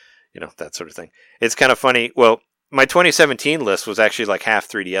 That sort of thing. It's kind of funny. Well, my 2017 list was actually like half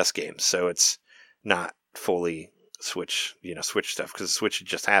 3DS games, so it's not fully Switch stuff, because the Switch had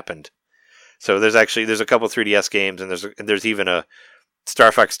just happened. So there's a couple 3DS games, and there's even a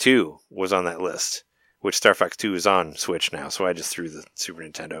Star Fox 2 was on that list, which Star Fox 2 is on Switch now. So I just threw the Super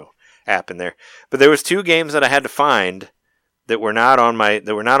Nintendo app in there. But there was 2 games that I had to find that were not on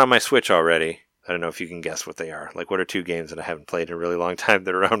my Switch already. I don't know if you can guess what they are. Like, what are 2 games that I haven't played in a really long time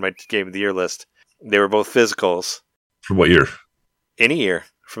that are on my Game of the Year list? They were both physicals. From what year? Any year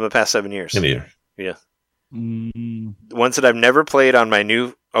from the past 7 years. Any year. Yeah. Ones that I've never played on my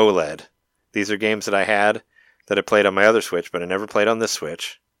new OLED. These are games that I had that I played on my other Switch, but I never played on this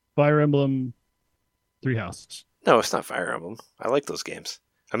Switch. Fire Emblem, 3 Houses. No, it's not Fire Emblem. I like those games.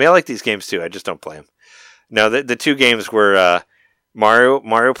 I mean, I like these games too. I just don't play them. No, the 2 games were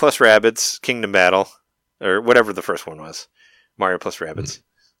Mario plus Rabbids Kingdom Battle, or whatever the first one was. Mario plus Rabbids.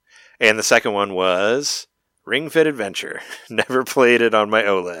 And the second one was Ring Fit Adventure. Never played it on my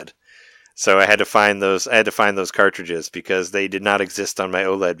OLED. So I had to find those. I had to find those cartridges because they did not exist on my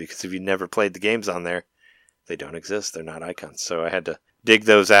OLED. Because if you never played the games on there, they don't exist. They're not icons. So I had to dig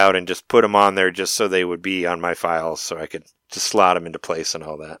those out and just put them on there just so they would be on my files, so I could just slot them into place and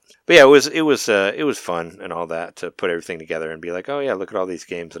all that. But yeah, it was fun and all that to put everything together and be like, oh yeah, look at all these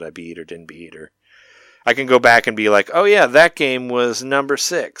games that I beat or didn't beat, or I can go back and be like, oh yeah, that game was number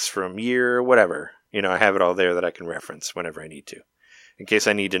 6 from year whatever. I have it all there that I can reference whenever I need to, in case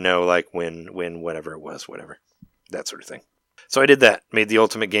I need to know like when whatever it was, whatever, that sort of thing. So I did that. Made the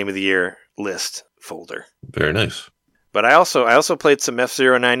Ultimate Game of the Year list folder. Very nice. But I also played some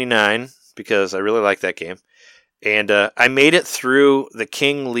F-Zero 99 because I really like that game. And I made it through the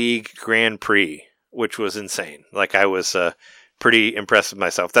King League Grand Prix, which was insane. Like, I was pretty impressed with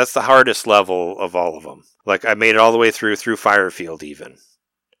myself. That's the hardest level of all of them. Like, I made it all the way through Firefield even.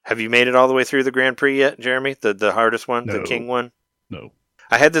 Have you made it all the way through the Grand Prix yet, Jeremy? The hardest one? No. The King one? No.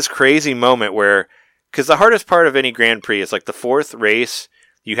 I had this crazy moment where, because the hardest part of any Grand Prix is like the 4th race,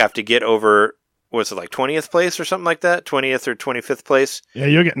 you have to get over, was it like 20th place or something like that? 20th or 25th place? Yeah,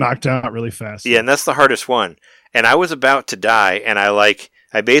 you'll get knocked out really fast. Yeah, and that's the hardest one. And I was about to die, and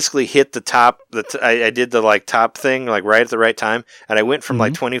I basically hit the top, I did the like top thing, like right at the right time, and I went from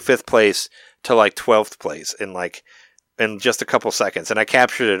like 25th place to like 12th place in just a couple seconds, and I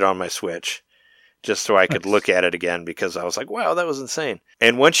captured it on my Switch just so I could look at it again, because I was like, wow, that was insane.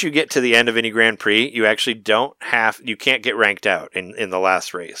 And once you get to the end of any Grand Prix, you actually you can't get ranked out in the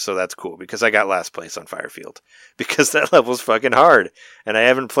last race, so that's cool, because I got last place on Firefield, because that level's fucking hard, and I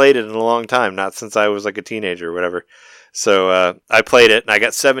haven't played it in a long time, not since I was like a teenager or whatever. So I played it, and I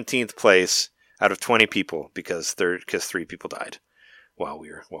got 17th place out of 20 people, because 3 people died while we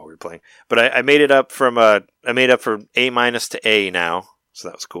were playing. But I made it up from A- to A now. So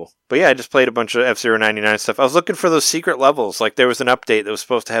that was cool. But yeah, I just played a bunch of F-Zero 99 stuff. I was looking for those secret levels. Like, there was an update that was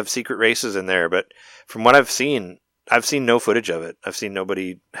supposed to have secret races in there, but from what I've seen no footage of it. I've seen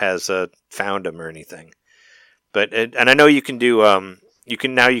nobody has found them or anything. But and I know you can do you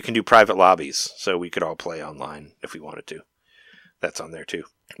can do private lobbies, so we could all play online if we wanted to. That's on there too.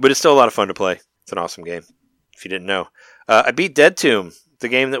 But it's still a lot of fun to play. It's an awesome game, if you didn't know. I beat Dead Tomb, the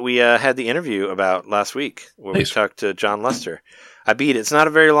game that we had the interview about last week, where we talked to John Lester. I beat it. It's not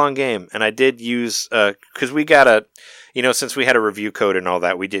a very long game, and I did use, because we got since we had a review code and all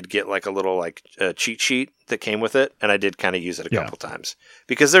that, we did get like a little cheat sheet that came with it, and I did kind of use it a couple times,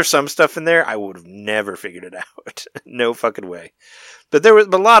 because there's some stuff in there I would have never figured it out. No fucking way. But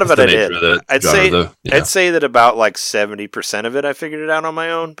a lot of it I did. I'd say that about like 70% of it I figured it out on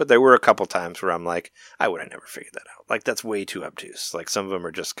my own, but there were a couple times where I'm like, I would have never figured that out. Like, that's way too obtuse. Like, some of them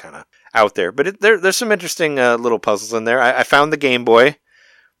are just kind of out there. But there's some interesting little puzzles in there. I found the Game Boy.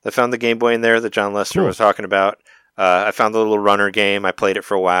 I found the Game Boy in there that John Lester was talking about. I found the little runner game. I played it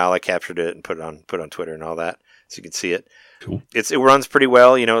for a while. I captured it and put it on Twitter and all that, so you can see it. Cool. It runs pretty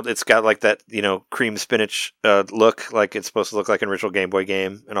well. It's got like that, cream spinach look, like it's supposed to look like an original Game Boy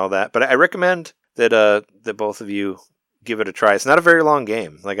game and all that. But I recommend that both of you give it a try. It's not a very long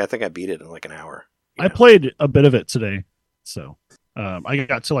game. Like, I think I beat it in like an hour. I played a bit of it today, so I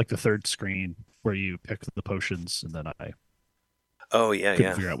got to like the 3rd screen where you pick the potions, and then I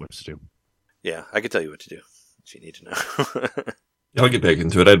couldn't figure out what to do. Yeah, I could tell you what to do if you need to know. I'll get back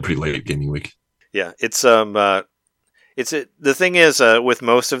into it. I had a pretty late gaming week. Yeah, it's the thing is, with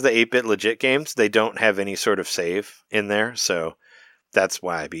most of the 8-bit legit games, they don't have any sort of save in there, so that's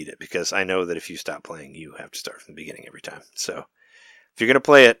why I beat it, because I know that if you stop playing, you have to start from the beginning every time. So if you're going to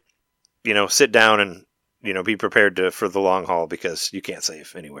play it, sit down and, be prepared for the long haul, because you can't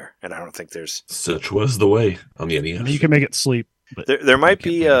save anywhere, and I don't think there's... Such was the way on the NES. I mean, you can make it sleep. But there might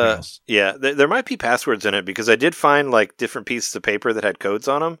be there might be passwords in it, because I did find like different pieces of paper that had codes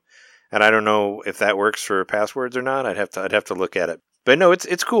on them, and I don't know if that works for passwords or not. I'd have to look at it. But no,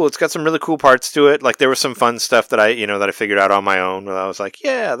 it's cool. It's got some really cool parts to it. Like, there was some fun stuff that I figured out on my own, and I was like,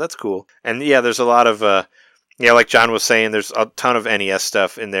 yeah, that's cool. And yeah, there's a lot of like John was saying, there's a ton of NES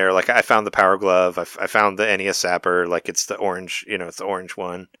stuff in there. Like, I found the Power Glove. I found the NES Zapper. Like, it's the orange, it's the orange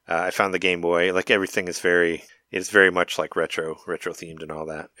one. I found the Game Boy. Like, everything is very much like retro themed and all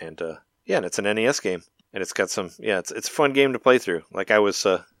that. And and it's an NES game, and it's got some it's a fun game to play through. Like, I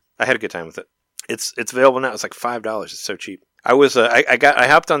had a good time with it. It's available now. It's like $5. It's so cheap. I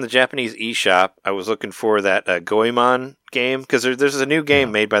hopped on the Japanese eShop. I was looking for that Goemon game, because there's a new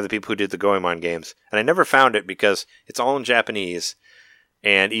game made by the people who did the Goemon games, and I never found it because it's all in Japanese,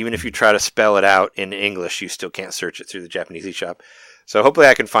 and even if you try to spell it out in English, you still can't search it through the Japanese eShop. So hopefully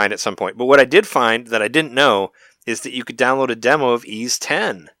I can find it at some point. But what I did find that I didn't know is that you could download a demo of Ys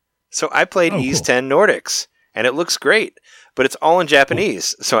 10. So I played Ys 10 Nordics, and it looks great, but it's all in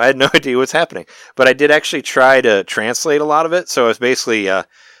Japanese, so I had no idea what's happening. But I did actually try to translate a lot of it, so I was basically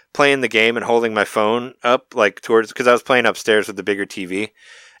playing the game and holding my phone up like towards, because I was playing upstairs with the bigger TV,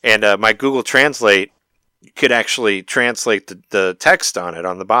 and my Google Translate could actually translate the text on it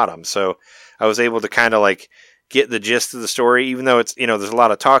on the bottom, so I was able to kind of like get the gist of the story, even though it's, there's a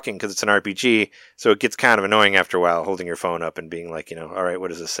lot of talking because it's an RPG, so it gets kind of annoying after a while holding your phone up and being like, all right, what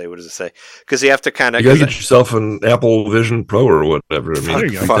does this say? What does it say? Because you have to kind of... You gotta get yourself an Apple Vision Pro or whatever. I mean,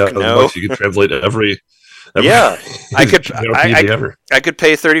 fuck no. You can translate every yeah, I could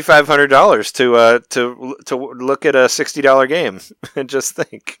pay $3,500 to look at a $60 game and just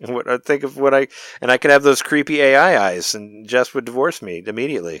think I could have those creepy AI eyes, and Jess would divorce me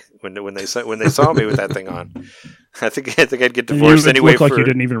immediately when they saw me with that thing on. I think I'd get divorced anyway. Look like you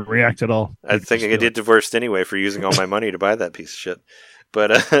didn't even react at all. I think I get divorced anyway for using all my money to buy that piece of shit.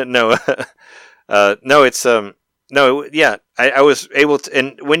 But no, it's No, yeah, I was able to,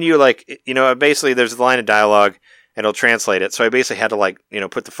 and when you basically there's a line of dialogue and it'll translate it. So I basically had to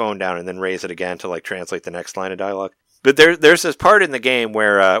put the phone down and then raise it again to translate the next line of dialogue. But there's this part in the game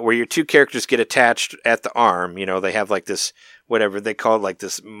where your two characters get attached at the arm. They have this, whatever they call it,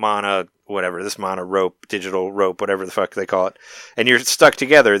 this mana rope, digital rope, whatever the fuck they call it. And you're stuck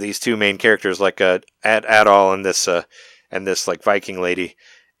together, these two main characters, Adol and this Viking lady.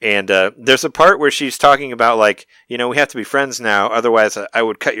 And there's a part where she's talking about we have to be friends now, otherwise I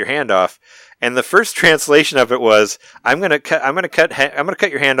would cut your hand off. And the first translation of it was, I'm gonna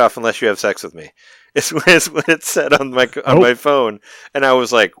cut your hand off unless you have sex with me. Is what it said on my phone, and I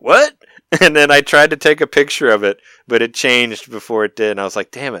was like, what? And then I tried to take a picture of it, but it changed before it did, and I was like,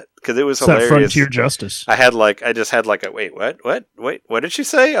 damn it, because it was hilarious. That frontier justice. I just had wait, what did she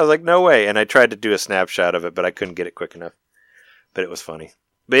say? I was like, no way, and I tried to do a snapshot of it, but I couldn't get it quick enough. But it was funny.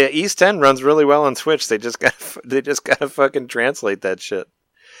 But yeah, Ease 10 runs really well on Switch. They just gotta fucking translate that shit.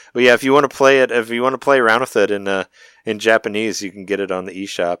 But yeah, if you want to play around with it in Japanese, you can get it on the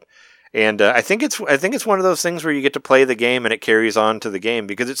eShop. And I think it's one of those things where you get to play the game and it carries on to the game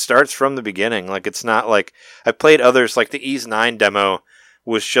because it starts from the beginning. It's not like I've played others, like the Ease 9 demo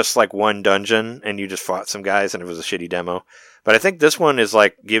was just one dungeon and you just fought some guys and it was a shitty demo. But I think this one is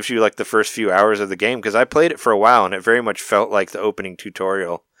gives you the first few hours of the game, because I played it for a while and it very much felt like the opening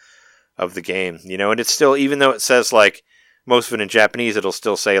tutorial of the game, and it's still, even though it says most of it in Japanese, it'll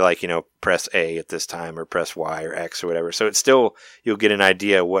still say press A at this time or press Y or X or whatever. So it's still, you'll get an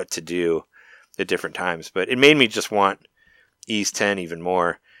idea what to do at different times. But it made me just want Ease 10 even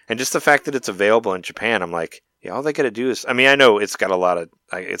more. And just the fact that it's available in Japan, I'm like, yeah, all they got to do is, I know it's got a lot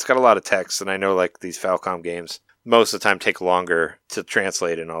of text, and I know these Falcom games most of the time take longer to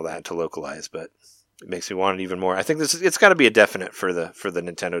translate and all that, to localize, but it makes me want it even more. I think it's got to be a definite for the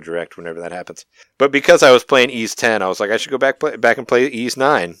Nintendo Direct whenever that happens. But because I was playing Ease 10, I was like, I should go back and play Ease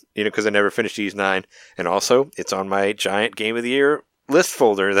 9, because I never finished Ease 9. And also, it's on my giant Game of the Year list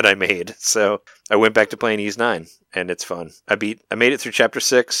folder that I made. So I went back to playing Ease 9, and it's fun. I made it through Chapter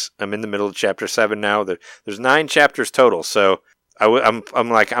 6. I'm in the middle of Chapter 7 now. There's 9 chapters total, so I'm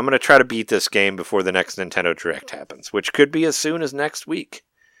going to try to beat this game before the next Nintendo Direct happens, which could be as soon as next week.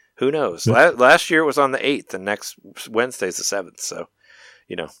 Who knows? Last year it was on the 8th, and next Wednesday's the 7th. So,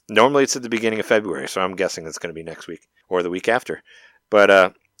 normally it's at the beginning of February, so I'm guessing it's going to be next week or the week after.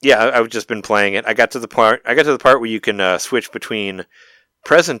 But yeah, I've just been playing it. I got to the part where you can switch between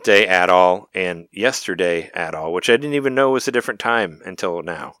present day Adol and yesterday Adol, which I didn't even know was a different time until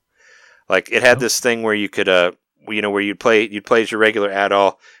now. It had this thing where you could where you'd play as your regular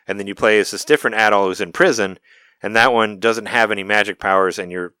Adol, and then you play as this different Adol who's in prison, and that one doesn't have any magic powers,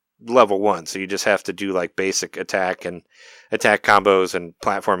 and you're level 1, so you just have to do basic attack combos and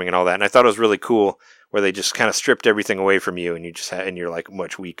platforming and all that. And I thought it was really cool where they just kind of stripped everything away from you, and and you're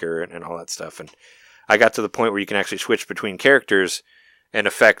much weaker and all that stuff. And I got to the point where you can actually switch between characters and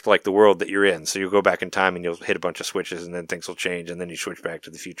affect the world that you're in. So you'll go back in time and you'll hit a bunch of switches, and then things will change, and then you switch back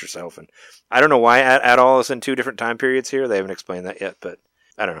to the future self. And I don't know why at all is in 2 different time periods here. They haven't explained that yet, but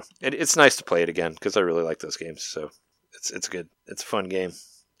I don't know. It's nice to play it again because I really like those games. So it's good. It's a fun game.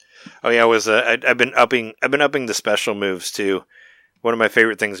 Oh yeah, I've been upping the special moves too. One of my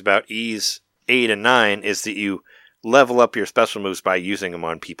favorite things about Ease 8 and 9 is that you level up your special moves by using them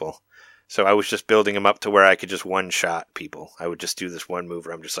on people. So I was just building them up to where I could just one-shot people. I would just do this one move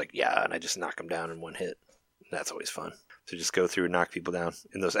where I'm just and I just knock them down in one hit. That's always fun. To just go through and knock people down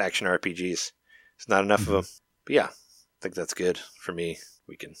in those action RPGs. It's not enough of them. But yeah, I think that's good for me.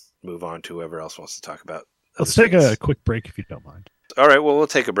 We can move on to whoever else wants to talk about. Let's take a quick break if you don't mind. All right, well, we'll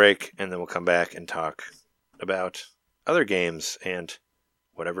take a break, and then we'll come back and talk about other games and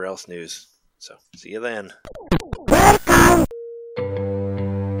whatever else news So, see you then.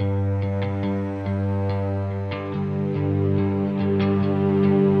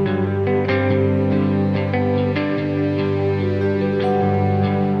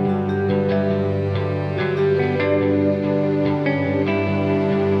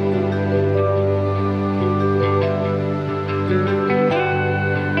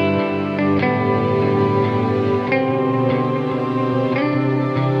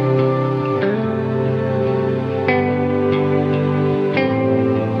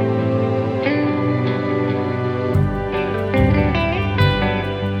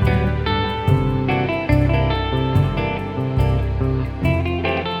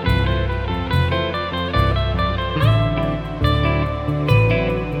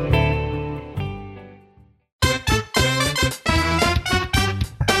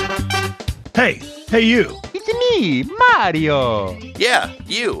 Hey, you. It's me, Mario. Yeah,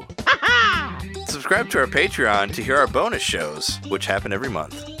 you. Subscribe to our Patreon to hear our bonus shows, which happen every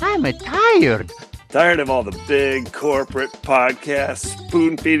month. I'm tired. Tired of all the big corporate podcasts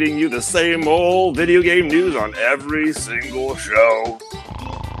spoon-feeding you the same old video game news on every single show?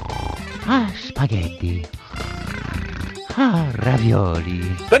 Spaghetti. Ravioli.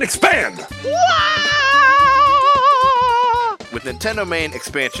 Then expand! With Nintendo Main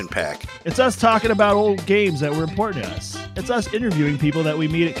Expansion Pack. It's us talking about old games that were important to us. It's us interviewing people that we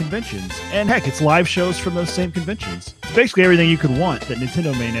meet at conventions. And heck, it's live shows from those same conventions. It's basically everything you could want that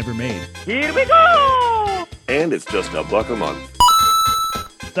Nintendo Main ever made. Here we go! And it's just $1 a month.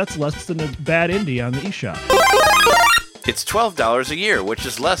 That's less than a bad indie on the eShop. It's $12 a year, which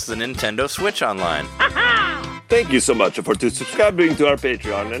is less than Nintendo Switch Online. Thank you so much for subscribing to our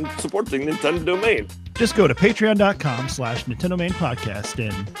Patreon and supporting Nintendo Main. Just go to patreon.com/Nintendo Main Podcast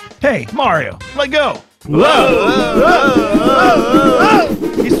and, hey, Mario, let go. Whoa!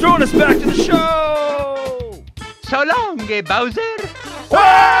 He's throwing us back to the show. So long, Bowser.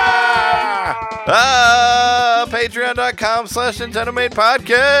 Patreon.com/Nintendo Main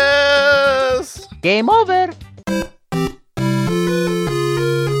Podcast. Game over.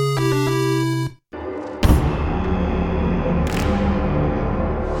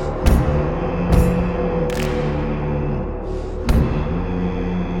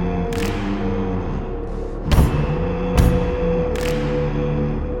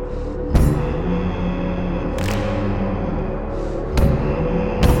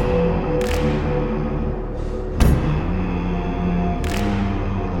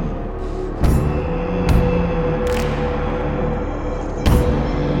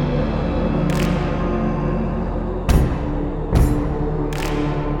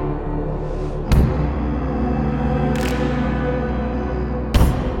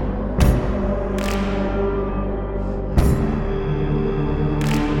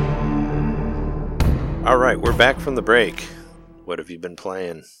 All right, we're back from the break. What have you been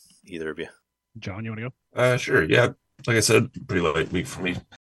playing, either of you? John, you want to go? Sure, yeah. Like I said, pretty light week for me.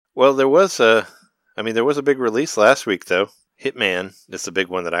 Well, there was a big release last week, though. Hitman is the big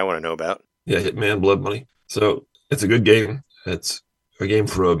one that I want to know about. Yeah, Hitman Blood Money. So, it's a good game. It's a game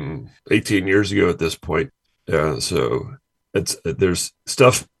from 18 years ago at this point. So, there's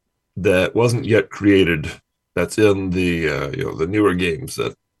stuff that wasn't yet created that's in the the newer games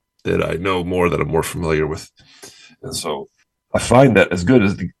that I know more, that I'm more familiar with. And so I find that as good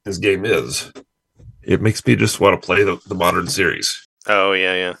as this game is, it makes me just want to play the modern series. Oh,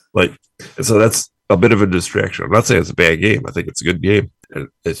 yeah. And so that's a bit of a distraction. I'm not saying it's a bad game. I think it's a good game. And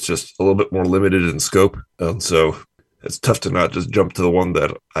it's just a little bit more limited in scope. And so it's tough to not just jump to the one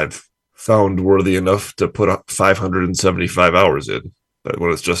that I've found worthy enough to put up 575 hours in. But when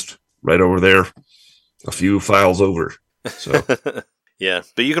it's just right over there, a few files over. So... Yeah,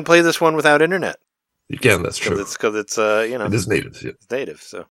 but you can play this one without internet. You can, that's true. Because it's it is native. Yeah. It's native,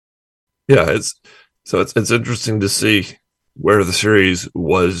 so. Yeah, it's interesting to see where the series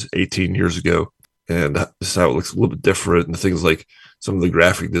was 18 years ago and just how it looks a little bit different, and things like some of the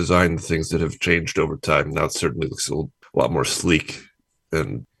graphic design, things that have changed over time. Now it certainly looks a lot more sleek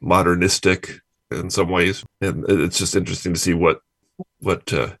and modernistic in some ways. And it's just interesting to see what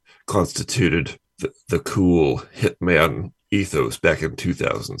constituted the cool Hitman ethos back in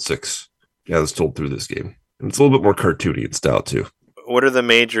 2006 as told through this game. And it's a little bit more cartoony in style too. What are the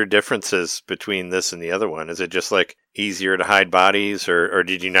major differences between this and the other one? Is it just like easier to hide bodies, or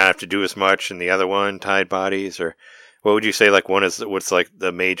did you not have to do as much in the other one to hide bodies? Or what would you say what's like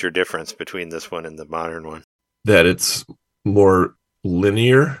the major difference between this one and the modern one? That it's more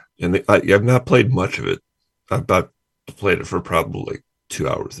linear, and I've not played much of it. I've played it for probably like 2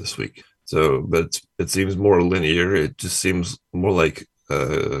 hours this week. So, but it seems more linear. It just seems more like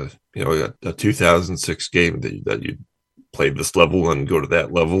a 2006 game that you play this level and go to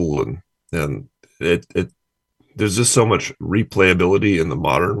that level, and it there's just so much replayability in the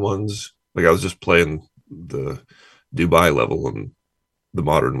modern ones. Like I was just playing the Dubai level and the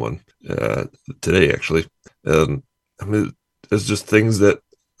modern one today actually, and I mean there's just things that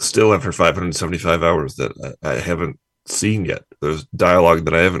still after 575 hours that I haven't seen yet. There's dialogue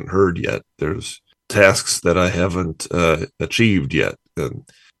that I haven't heard yet. There's tasks that I haven't achieved yet, and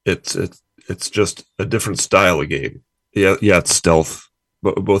it's just a different style of game. Yeah, it's stealth.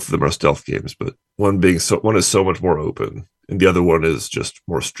 Both of them are stealth games, but one is so much more open, and the other one is just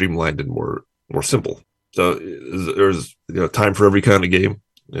more streamlined and more simple. So there's time for every kind of game,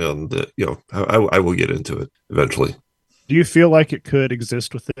 and I will get into it eventually. Do you feel like it could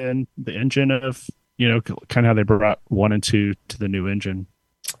exist within the engine of kind of how they brought 1 and 2 to the new engine?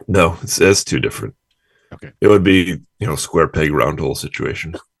 No, it's too different. Okay, it would be square peg round hole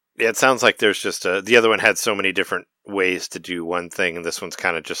situation. Yeah, it sounds like there's just the other one had so many different ways to do one thing, and this one's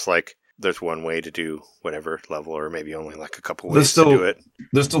kind of just like there's one way to do whatever level, or maybe only like a couple ways to do it.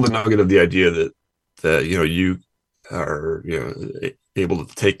 There's still the nugget of the idea that you are able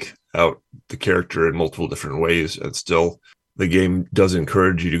to take out the character in multiple different ways, and still the game does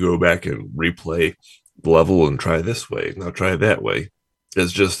encourage you to go back and replay the level and try this way, now try that way.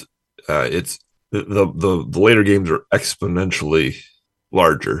 It's just it's the later games are exponentially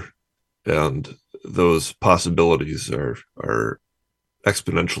larger, and those possibilities are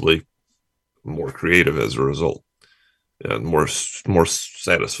exponentially more creative as a result, and more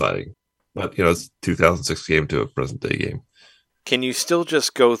satisfying. But it's a 2006 game to a present day game. Can you still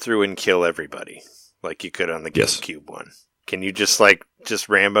just go through and kill everybody like you could on the GameCube one? Can you just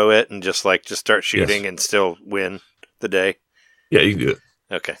Rambo it and just start shooting and still win the day? Yeah, you can do it.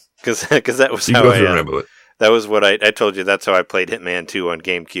 Okay, because that was you how go through and Rambo it. That was what I told you. That's how I played Hitman 2 on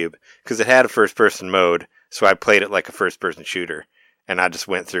GameCube, because it had a first-person mode, so I played it like a first-person shooter, and I just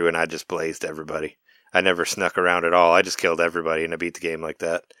went through and I just blazed everybody. I never snuck around at all. I just killed everybody, and I beat the game like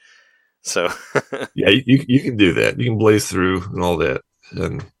that. So yeah, you can do that. You can blaze through and all that,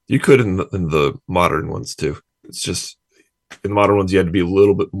 and you could in the modern ones too. It's just in the modern ones you had to be a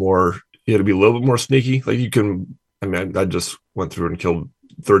little bit more. You had to be a little bit more sneaky. Like you can. I mean, I just went through and killed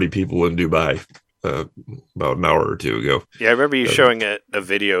 30 people in Dubai about an hour or two ago. Yeah, I remember you showing a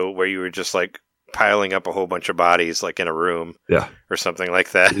video where you were just like piling up a whole bunch of bodies like in a room, or something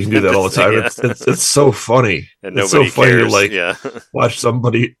like that. You can do that all the time. Yeah. It's so funny. And it's nobody so funny cares. to watch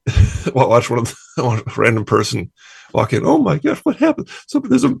somebody, watch a random person walk in. Oh my gosh, what happened?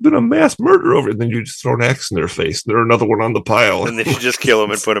 There's been a mass murder over it. And then you just throw an axe in their face. And there's another one on the pile. And then you just kill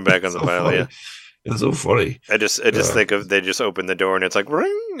them and put them back on the pile. Funny. Yeah. It's so funny. I just think of they just open the door and it's like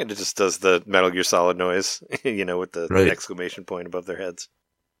ring, and it just does the Metal Gear Solid noise, with the exclamation point above their heads.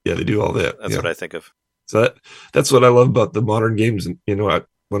 Yeah, they do all that. That's what I think of. So that's what I love about the modern games. And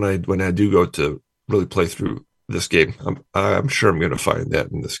when I do go to really play through this game, I'm sure I'm going to find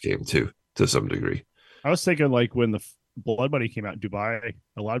that in this game too, to some degree. I was thinking like when the Blood Money came out in Dubai,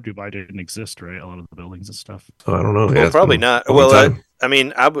 a lot of Dubai didn't exist, right? A lot of the buildings and stuff. Oh, I don't know. Well, probably not. Well, I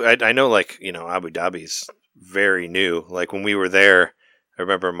mean, I know, Abu Dhabi's very new. Like when we were there, I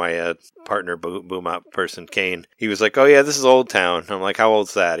remember my partner, boom op person, Kane. He was like, "Oh yeah, this is Old Town." I'm like, "How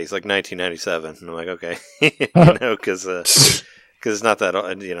old's that?" He's like, "1997." And I'm like, "Okay," because it's not that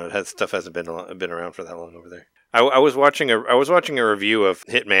old, stuff hasn't been around for that long over there. I was watching a review of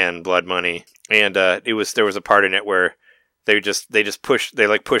Hitman Blood Money, and there was a part in it where they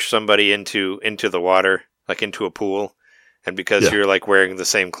push somebody into the water, like into a pool, and because you're like wearing the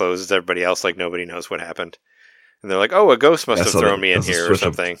same clothes as everybody else, like nobody knows what happened, and they're like, "Oh, a ghost must have thrown me in here or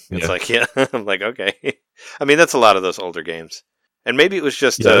something." It's like, I'm like, okay. I mean, that's a lot of those older games. And maybe it was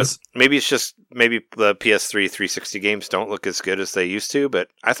just maybe the PS3 360 games don't look as good as they used to, but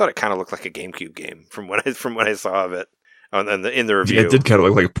I thought it kind of looked like a GameCube game from what I saw of it in the review. Yeah, it did kind of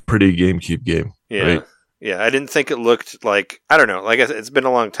look like a pretty GameCube game. Yeah, right? Yeah. I didn't think it looked like, I don't know. Like I said, it's been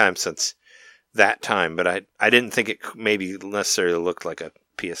a long time since that time, but I didn't think it maybe necessarily looked like a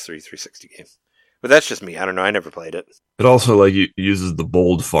PS3 360 game. But that's just me. I don't know. I never played it. It also uses the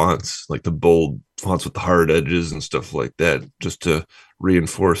bold fonts, like the bold fonts with the hard edges and stuff like that, just to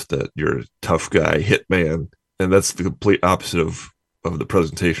reinforce that you're a tough guy, hitman. And that's the complete opposite of the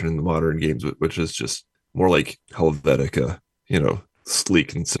presentation in the modern games, which is just more like Helvetica,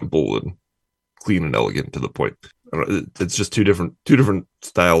 sleek and simple and clean and elegant to the point. It's just two different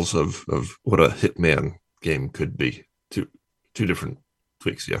styles of what a Hitman game could be. Two different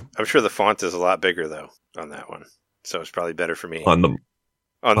tweaks, yeah. I'm sure the font is a lot bigger though on that one, so it's probably better for me. On the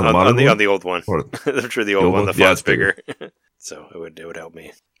old one. I'm sure the old one, the font's bigger. So it would help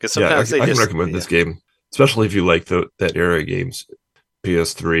me. Because Yeah, sometimes I can recommend this game, especially if you like that era of games.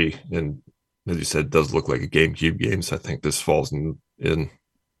 PS3, and as you said, does look like a GameCube game. So I think this falls in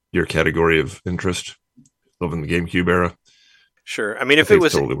your category of interest. Loving the GameCube era. Sure. I mean, if it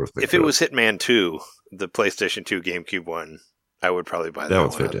was totally worth if it was Hitman 2, the PlayStation 2 GameCube one, I would probably buy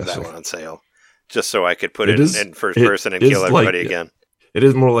that one on sale, just so I could put it in first person and kill everybody again. It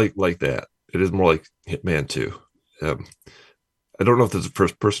is more like that. It is more like Hitman 2. I don't know if there's a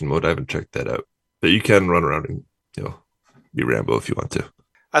first person mode. I haven't checked that out, but you can run around and be Rambo if you want to.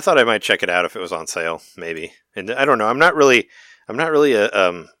 I thought I might check it out if it was on sale, maybe. And I don't know. I'm not really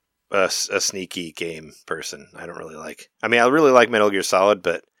a sneaky game person. I don't really like. I mean, I really like Metal Gear Solid,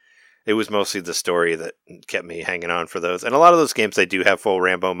 but it was mostly the story that kept me hanging on for those. And a lot of those games, they do have full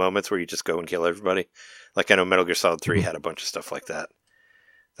Rambo moments where you just go and kill everybody. Like I know Metal Gear Solid 3 had a bunch of stuff like that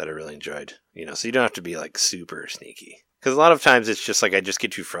I really enjoyed. So you don't have to be like super sneaky. Because a lot of times it's just like I just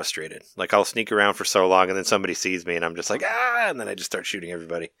get too frustrated. Like I'll sneak around for so long and then somebody sees me and I'm just like, and then I just start shooting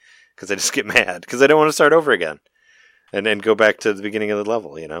everybody. Because I just get mad. Because I don't want to start over again. And then go back to the beginning of the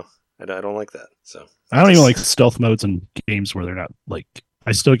level, I don't like that. So I don't even like stealth modes in games where they're not like.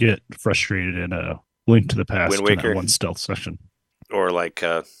 I still get frustrated in a Link to the Past Wind Waker. In that one stealth session, or like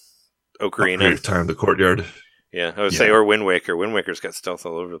Ocarina. Time the Courtyard. Yeah, I would say, or Wind Waker. Wind Waker's got stealth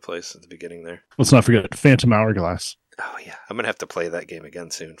all over the place at the beginning there. Let's not forget Phantom Hourglass. Oh yeah, I'm gonna have to play that game again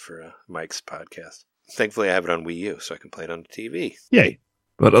soon for Mike's podcast. Thankfully, I have it on Wii U, so I can play it on the TV. Yay!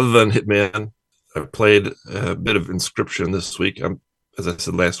 But other than Hitman, I've played a bit of Inscription this week. As I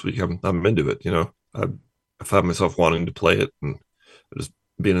said last week, I'm into it. I found myself wanting to play it and just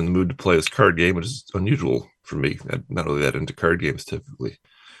being in the mood to play this card game, which is unusual for me. I'm not really that into card games typically.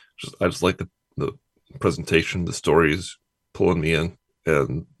 I just like the presentation, the story is pulling me in,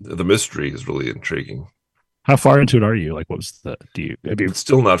 and the mystery is really intriguing. How far into it are you? Like, what was It's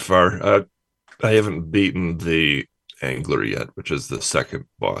still not far. I haven't beaten the Angler yet, which is the second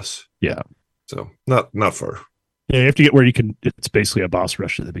boss. Yeah. So not far. Yeah, you have to get where you can. It's basically a boss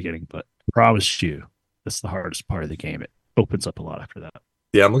rush at the beginning, but I promise you, that's the hardest part of the game. It opens up a lot after that.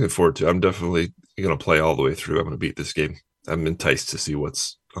 Yeah, I'm looking forward to it. I'm definitely going to play all the way through. I'm going to beat this game. I'm enticed to see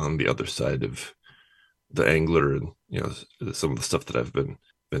what's on the other side of the Angler and some of the stuff that I've been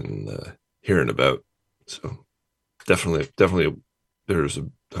hearing about. So definitely, there's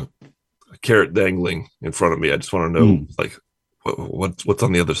a carrot dangling in front of me. I just want to know like what's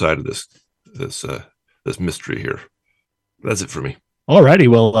on the other side of this mystery here. That's it for me. Alrighty,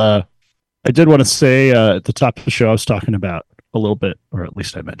 well, I did want to say at the top of the show, I was talking about a little bit, or at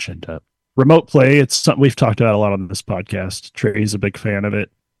least I mentioned remote play. It's something we've talked about a lot on this podcast. Trey's a big fan of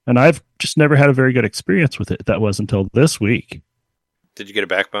it, and I've just never had a very good experience with it. That was until this week. Did you get a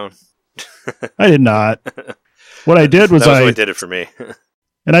backbone? I did not. What I did was what did it for me.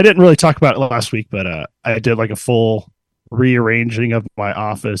 And I didn't really talk about it last week, but I did like a full rearranging of my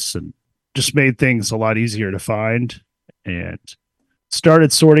office and just made things a lot easier to find and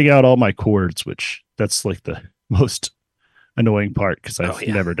started sorting out all my cords, which that's like the most annoying part because I've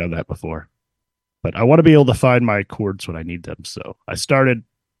never done that before. But I want to be able to find my cords when I need them. So I started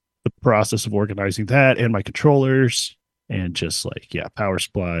the process of organizing that and my controllers and just like, power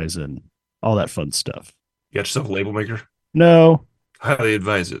supplies and all that fun stuff. You got yourself a label maker? No. Highly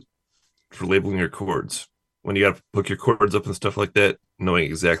advise it for labeling your cords. When you got to hook your cords up and stuff like that, knowing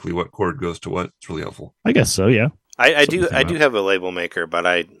exactly what cord goes to what, it's really helpful. I guess so, yeah. I do have a label maker, but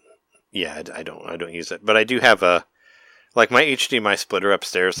I don't use it. But I do have my HDMI splitter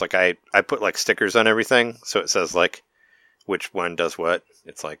upstairs. Like I put like stickers on everything, so it says like which one does what.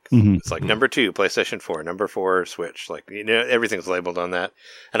 It's like it's like number 2 PlayStation 4, number 4 Switch. Like everything's labeled on that.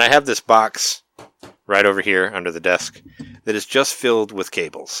 And I have this box right over here under the desk that is just filled with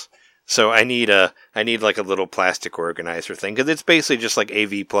cables. So I need like a little plastic organizer thing because it's basically just like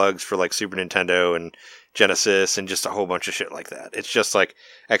AV plugs for like Super Nintendo and Genesis and just a whole bunch of shit like that. It's just like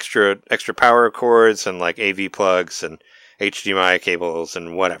extra power cords and like AV plugs and HDMI cables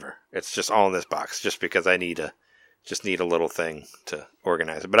and whatever. It's just all in this box just because I need a little thing to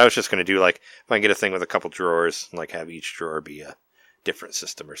organize it. But I was just going to do like if I can get a thing with a couple drawers and like have each drawer be a different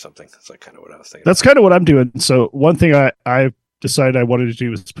system or something. That's like kind of what I was thinking. That's kind of what I'm doing. So one thing I decided I wanted to do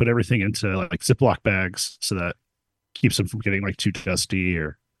was put everything into like Ziploc bags so that keeps them from getting like too dusty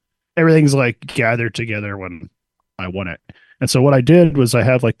or everything's like gathered together when I want it. And so what I did was I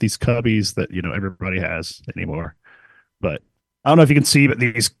have like these cubbies that, everybody has anymore, but I don't know if you can see, but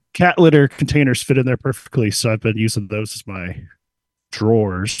these cat litter containers fit in there perfectly. So I've been using those as my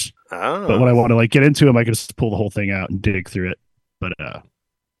drawers, but when I want to like get into them, I can just pull the whole thing out and dig through it. But,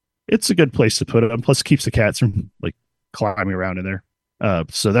 it's a good place to put them. Plus it keeps the cats from like climbing around in there.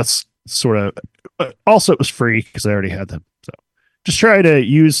 So that's sort of also it was free because I already had them. So just try to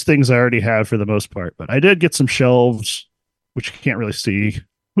use things I already have for the most part. But I did get some shelves, which you can't really see.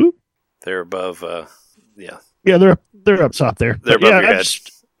 Whoop. They're above. Yeah, they're up top there. They're But above your I'm head.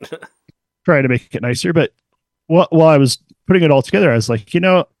 just trying to make it nicer. But while I was putting it all together, I was like,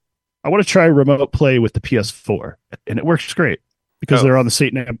 I want to try remote play with the PS4, and it works great because they're on the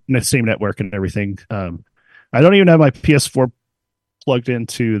same network and everything. I don't even have my PS4 plugged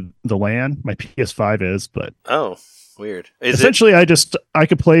into the LAN. My PS5 is, but weird. Essentially, I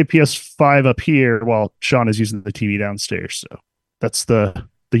could play PS5 up here while Sean is using the TV downstairs. So that's the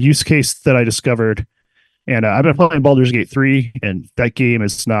use case that I discovered. And I've been playing Baldur's Gate 3, and that game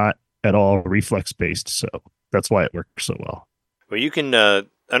is not at all reflex based, so that's why it works so well. Well, you can,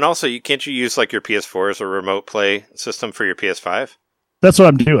 and also, can't you use like your PS4 as a remote play system for your PS5? That's what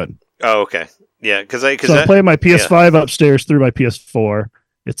I'm doing. Oh, okay. Yeah, because I'm playing my PS5 upstairs through my PS4.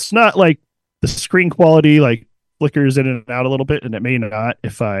 It's not like the screen quality like flickers in and out a little bit, and it may not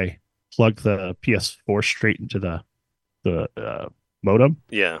if I plug the PS4 straight into the modem.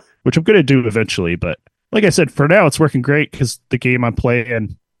 Yeah, which I'm going to do eventually. But like I said, for now it's working great because the game I'm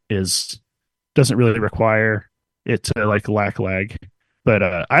playing doesn't really require it to like lag. But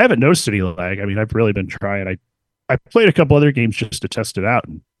I haven't noticed any lag. I mean, I've really been trying. I played a couple other games just to test it out,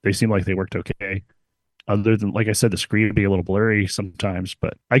 and they seem like they worked okay. Other than, like I said, the screen would be a little blurry sometimes,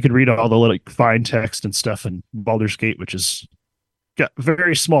 but I could read all the little fine text and stuff in Baldur's Gate, which is got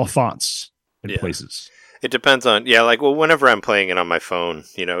very small fonts in places. It depends on, whenever I'm playing it on my phone,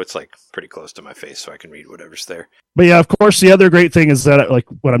 it's like pretty close to my face, so I can read whatever's there. But yeah, of course, the other great thing is that like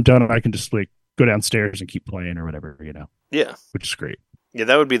when I'm done, I can just like go downstairs and keep playing or whatever, Yeah. Which is great. Yeah,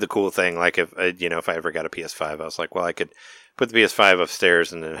 that would be the cool thing. Like if I ever got a PS5, I was like, well, I could put the PS5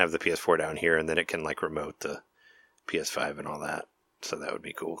 upstairs and then have the PS4 down here, and then it can like remote the PS5 and all that. So that would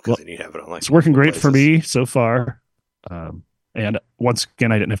be cool because then you'd have it on like. It's working great for me so far, and once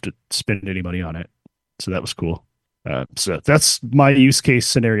again, I didn't have to spend any money on it, so that was cool. So that's my use case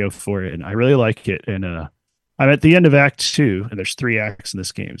scenario for it, and I really like it. And I'm at the end of Act 2, and there's 3 acts in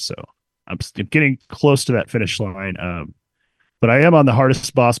this game, so I'm getting close to that finish line. But I am on the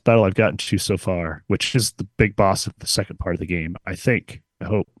hardest boss battle I've gotten to so far, which is the big boss of the second part of the game, I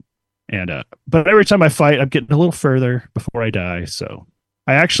hope. And but every time I fight, I'm getting a little further before I die. So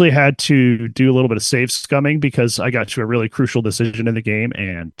I actually had to do a little bit of save scumming because I got to a really crucial decision in the game,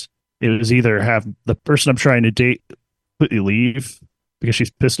 and it was either have the person I'm trying to date completely leave because she's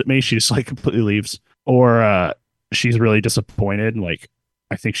pissed at me, she just like completely leaves, or she's really disappointed, and like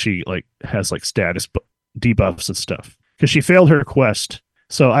I think she like has like status debuffs and stuff because she failed her quest.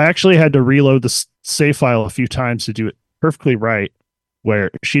 So I actually had to reload the save file a few times to do it perfectly right, where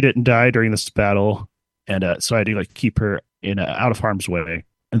she didn't die during this battle, and so I had to like keep her in out of harm's way.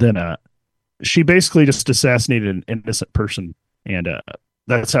 And then she basically just assassinated an innocent person, and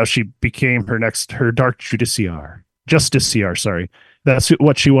that's how she became her dark justiciar. Sorry, that's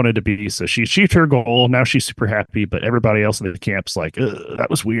what she wanted to be. So she achieved her goal. Now she's super happy, but everybody else in the camp's like, that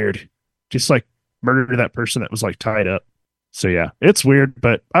was weird. Just like murdered that person that was like tied up. So yeah, it's weird,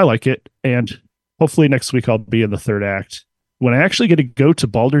 but I like it. And hopefully next week I'll be in the 3rd act. When I actually get to go to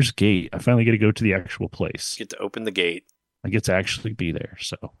Baldur's Gate, I finally get to go to the actual place. Get to open the gate. I get to actually be there.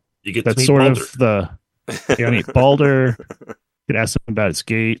 So you get that's to meet sort Baldur. of the. I meet Baldur. Could ask him about his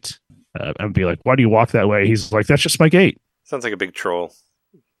gate. I'd be like, "Why do you walk that way?" He's like, "That's just my gate." Sounds like a big troll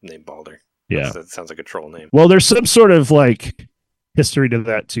named Baldur. Yeah, that sounds like a troll name. Well, there's some sort of like history to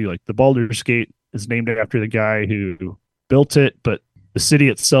that too. Like the Baldur's Gate is named after the guy who built it, but the city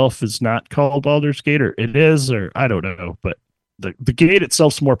itself is not called Baldur's Gate, or it is, or I don't know. But the gate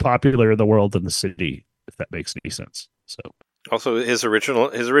itself's more popular in the world than the city, if that makes any sense. So also his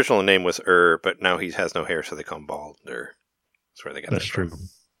original name was but now he has no hair, so they call him Baldur. That's where they got that's that true. from.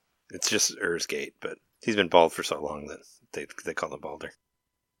 It's just Gate, but he's been bald for so long that they call him Baldur.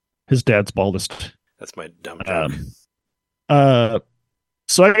 His dad's baldest. That's my dumb joke.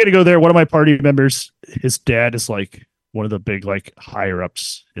 So I got to go there. One of my party members, his dad is like one of the big like higher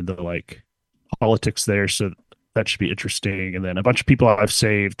ups in the like politics there, so that should be interesting. And then a bunch of people I've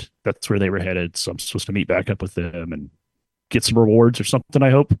saved, that's where they were headed, so I'm supposed to meet back up with them and get some rewards or something, I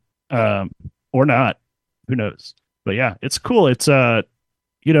hope, or not, who knows. But yeah, it's cool. It's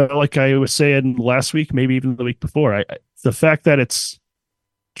like I was saying last week, maybe even the week before, the fact that it's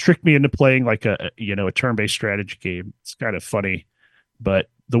tricked me into playing like a turn-based strategy game, it's kind of funny. But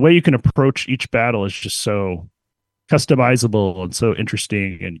the way you can approach each battle is just so customizable and so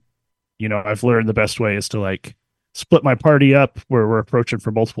interesting. And, I've learned the best way is to like split my party up where we're approaching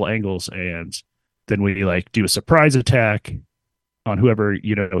from multiple angles and then we like do a surprise attack on whoever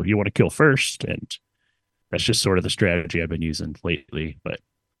you want to kill first, and that's just sort of the strategy I've been using lately. But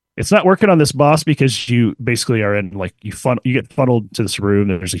it's not working on this boss because you basically are in like you get funneled to this room.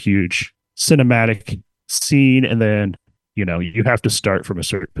 There's a huge cinematic scene, and then you have to start from a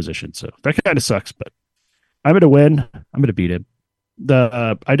certain position. So that kind of sucks. But I'm gonna win. I'm gonna beat him.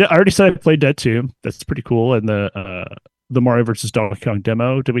 I already said I played Dead 2. That's pretty cool. And the Mario versus Donkey Kong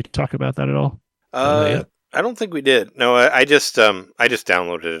demo. Did we talk about that at all? I don't think we did. No, I just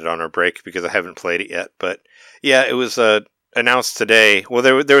downloaded it on our break because I haven't played it yet. But yeah, it was announced today.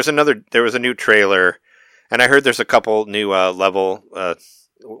 Well, there was a new trailer, and I heard there's a couple new level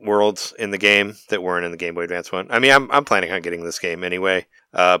worlds in the game that weren't in the Game Boy Advance one. I mean, I'm planning on getting this game anyway.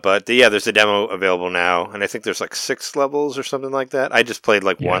 But there's a demo available now, and I think there's like 6 levels or something like that. I just played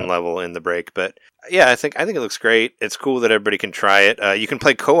like one level in the break, but yeah, I think it looks great. It's cool that everybody can try it. You can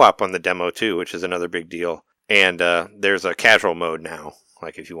play co-op on the demo too, which is another big deal. And there's a casual mode now,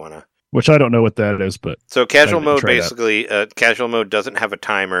 like if you want to. Which I don't know what that is, but so casual mode basically, casual mode doesn't have a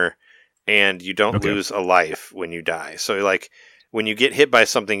timer, and you don't lose a life when you die. So like when you get hit by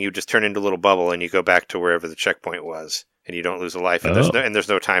something, you just turn into a little bubble, and you go back to wherever the checkpoint was. And you don't lose a life, and there's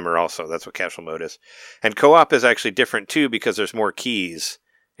no timer. Also, that's what casual mode is. And co-op is actually different too because there's more keys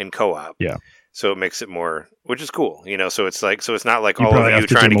in co-op. Yeah, so it makes it more, which is cool. So it's not like all of you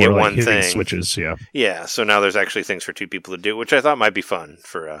trying to get one thing. Switches, yeah. So now there's actually things for 2 people to do, which I thought might be fun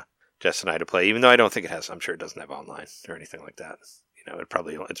for Jess and I to play. Even though I don't think it has, I'm sure it doesn't have online or anything like that. It's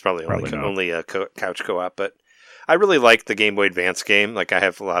probably only a couch co-op. But I really like the Game Boy Advance game. Like I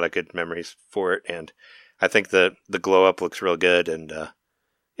have a lot of good memories for it, and I think the glow up looks real good, and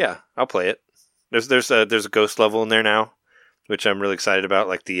yeah, I'll play it. There's a ghost level in there now, which I'm really excited about.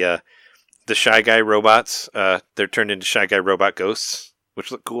 Like the Shy Guy robots, they're turned into Shy Guy robot ghosts,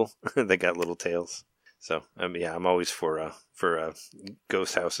 which look cool. They got little tails. So I'm always for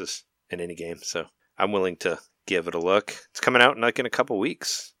ghost houses in any game. So I'm willing to give it a look. It's coming out in a couple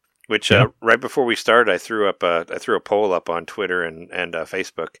weeks. Which right before we started, I threw a poll up on Twitter and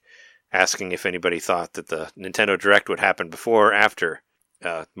Facebook, asking if anybody thought that the Nintendo Direct would happen before or after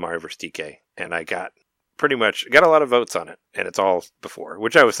Mario vs. DK. And I got a lot of votes on it, and it's all before,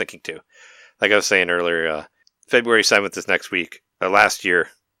 which I was thinking too. Like I was saying earlier, February 7th is next week. Last year,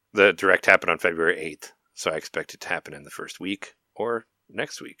 the Direct happened on February 8th, so I expect it to happen in the first week or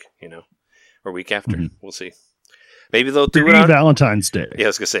next week, or week after. Mm-hmm. We'll see. Maybe they'll do it on Valentine's Day. Yeah, I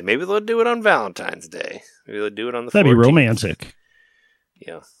was going to say, maybe they'll do it on Valentine's Day. Maybe they'll do it on the 14th. That'd be romantic.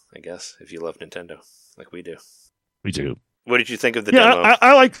 Yeah, I guess, if you love Nintendo, like we do. We do. What did you think of the demo?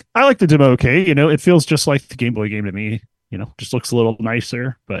 I like the demo okay. It feels just like the Game Boy game to me. Just looks a little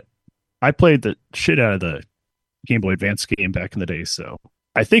nicer, but I played the shit out of the Game Boy Advance game back in the day, so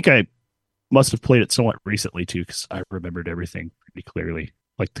I think I must have played it somewhat recently too, because I remembered everything pretty clearly.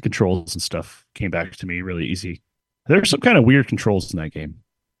 Like the controls and stuff came back to me really easy. There's some kind of weird controls in that game.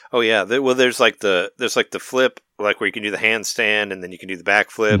 Oh yeah, there's like the flip, like where you can do the handstand and then you can do the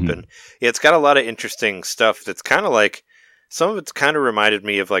backflip, mm-hmm. and it's got a lot of interesting stuff. That's kind of like some of it's kind of reminded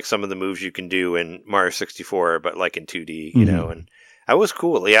me of like some of the moves you can do in Mario 64, but like in 2D, you know. And that was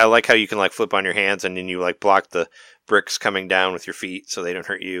cool. Yeah, I like how you can like flip on your hands and then you like block the bricks coming down with your feet so they don't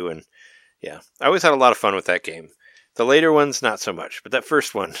hurt you. And yeah, I always had a lot of fun with that game. The later ones, not so much, but that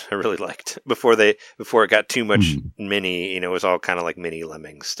first one I really liked. Before it got too much mini, it was all kind of like mini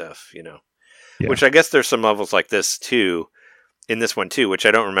Lemming stuff, Yeah. Which I guess there's some levels like this too, in this one too, which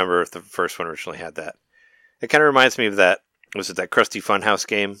I don't remember if the first one originally had that. It kind of reminds me of that. Was it that Krusty Funhouse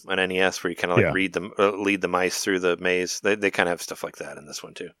game on NES where you kind of like lead the mice through the maze? They kind of have stuff like that in this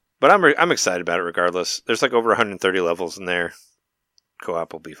one too. But I'm excited about it regardless. There's like over 130 levels in there.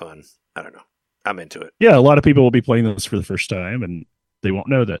 Co-op will be fun. I don't know. I'm into it. Yeah, a lot of people will be playing this for the first time, and they won't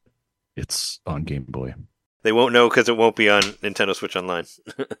know that it's on Game Boy. They won't know because it won't be on Nintendo Switch Online.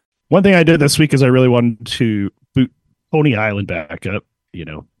 One thing I did this week is I really wanted to boot Pony Island back up.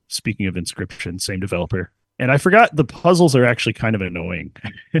 Speaking of Inscription, same developer. And I forgot the puzzles are actually kind of annoying.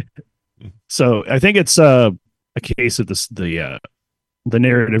 So I think it's a case of the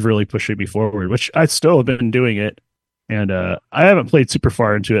narrative really pushing me forward, which I still have been doing it. And I haven't played super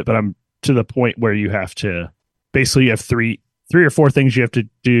far into it, but I'm to the point where you have to basically you have three or four things you have to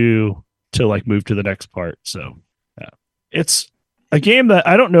do to like move to the next part. So it's a game that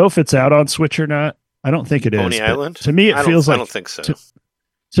I don't know if it's out on Switch or not. I don't think it is. Pony Island? To me, it feels like I don't think so.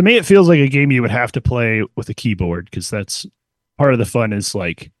 To me, it feels like a game you would have to play with a keyboard because that's part of the fun is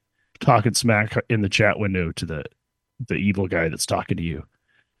like talking smack in the chat window to the evil guy that's talking to you.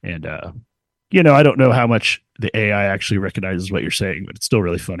 And, I don't know how much the AI actually recognizes what you're saying, but it's still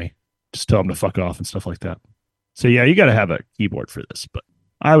really funny. just tell them to fuck off and stuff like that. So yeah, you got to have a keyboard for this, but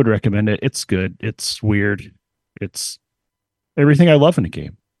I would recommend it. It's good. It's weird. It's everything I love in a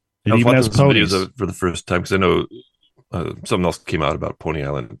game. It even has ponies. For the first time because I know something else came out about Pony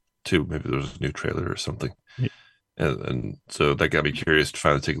Island too. Maybe there was a new trailer or something, yeah. and so that got me curious to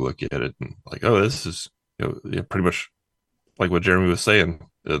finally take a look at it and like, oh, this is pretty much like what Jeremy was saying.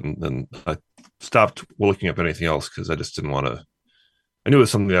 And I stopped looking up anything else because I just didn't want to. I knew it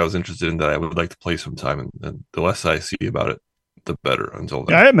was something that I was interested in that I would like to play sometime, and the less I see about it, the better. Until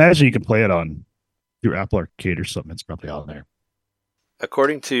then, I imagine you can play it on through Apple Arcade or something. It's probably on there.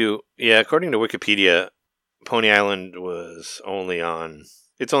 According to Wikipedia, Pony Island was only on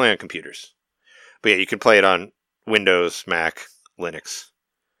computers. But yeah, you can play it on Windows, Mac, Linux.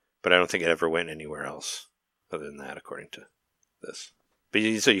 But I don't think it ever went anywhere else other than that, according to this. But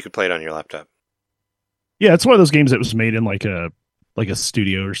so you could play it on your laptop. Yeah, it's one of those games that was made in like a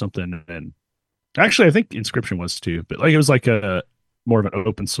studio or something. And actually, I think Inscription was too. But like it was like a more of an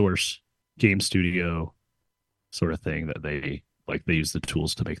open source game studio sort of thing that they used the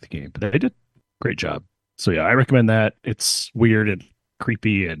tools to make the game. But they did a great job. So yeah, I recommend that. It's weird and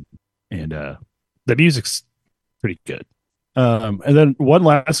creepy and the music's pretty good. And then one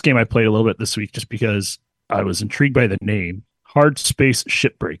last game I played a little bit this week just because I was intrigued by the name, Hard Space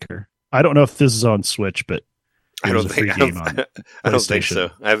Shipbreaker. I don't know if this is on Switch, but I don't think so.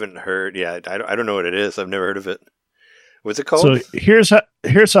 I haven't heard. Yeah, I don't know what it is. I've never heard of it. What's it called? So here's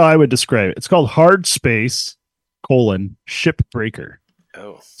how I would describe it. It's called Hard Space Shipbreaker.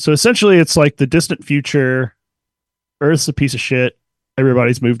 Oh. So essentially it's like the distant future. Earth's a piece of shit.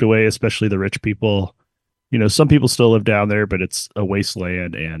 Everybody's moved away, especially the rich people. Some people still live down there, but it's a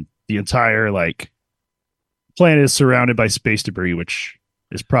wasteland, and the entire planet is surrounded by space debris, which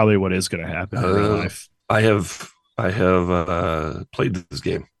is probably what is going to happen in real life. I have played this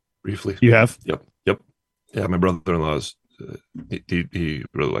game briefly. You have? Yep. Yeah, my brother-in-law's he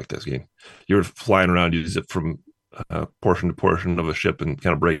really liked this game. You were flying around, you zip from portion to portion of a ship and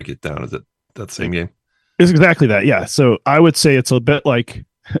kind of break it down. Is it that same game? It's exactly that. Yeah. So I would say it's a bit like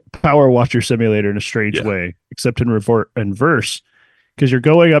Power Washer Simulator in a strange way, except in reverse, because you're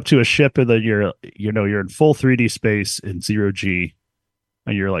going up to a ship and then you're in full 3D space in 0G,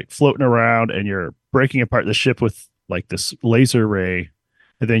 and you're like floating around and you're breaking apart the ship with like this laser ray,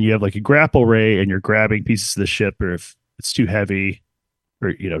 and then you have like a grapple ray and you're grabbing pieces of the ship, or if it's too heavy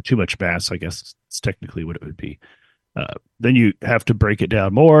or too much mass, I guess it's technically what it would be. Then you have to break it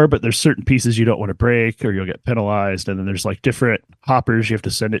down more, but there's certain pieces you don't want to break or you'll get penalized. And then there's like different hoppers you have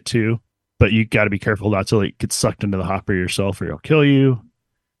to send it to, but you got to be careful not to like get sucked into the hopper yourself or it'll kill you.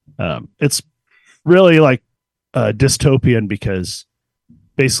 It's really like dystopian because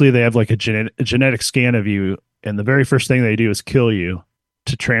basically they have like a genetic scan of you, and the very first thing they do is kill you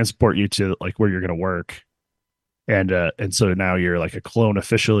to transport you to like where you're going to work. And so now you're like a clone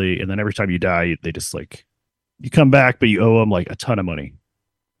officially. And then every time you die, they just like, you come back, but you owe them like a ton of money.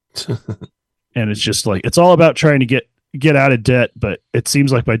 And it's just like, it's all about trying to get out of debt, but it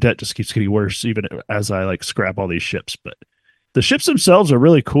seems like my debt just keeps getting worse even as I like scrap all these ships. But the ships themselves are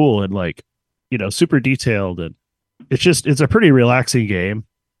really cool and like, super detailed. And it's a pretty relaxing game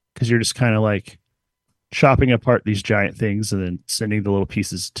because you're just kind of like chopping apart these giant things and then sending the little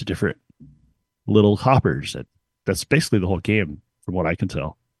pieces to different little hoppers. And that's basically the whole game from what I can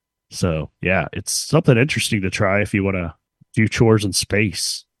tell. So yeah, it's something interesting to try if you want to do chores in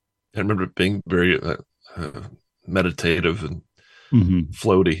space. I remember it being very meditative and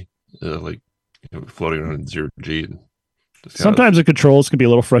floaty, floating around in 0G. Sometimes the controls can be a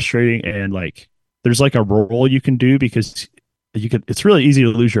little frustrating, and like there's like a roll you can do because it's really easy to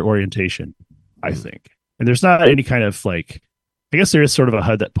lose your orientation, I think. And there's not any kind of like, I guess there is sort of a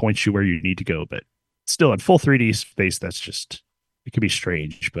HUD that points you where you need to go, but still in full 3D space, it can be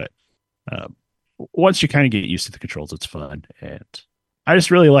strange, but once you kind of get used to the controls, it's fun. And I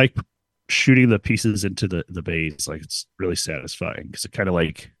just really like shooting the pieces into the bays. Like it's really satisfying because it kind of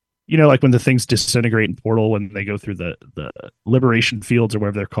like, like when the things disintegrate in Portal, when they go through the liberation fields or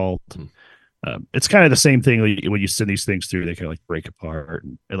whatever they're called. It's kind of the same thing when you send these things through, they kind of like break apart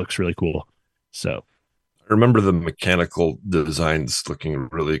and it looks really cool. So I remember the mechanical designs looking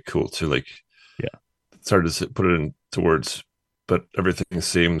really cool too. Like, yeah, it's hard to put it into words, but everything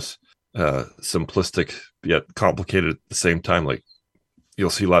seems simplistic yet complicated at the same time. Like you'll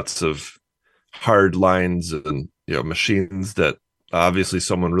see lots of hard lines and machines that obviously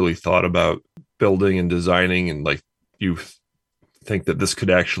someone really thought about building and designing, and like you think that this could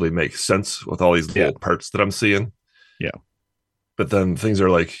actually make sense with all these little parts that I'm seeing. Yeah, but then things are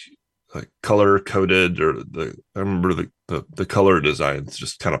like color coded, or I remember the color designs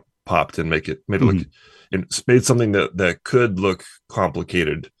just kind of popped and made it look, and made something that could look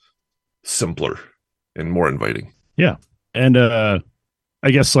complicated simpler and more inviting. Yeah. And I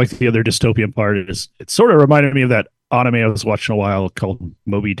guess like the other dystopian part is it sort of reminded me of that anime I was watching a while called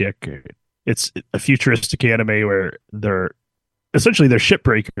Moby Dick. It's a futuristic anime where they're ship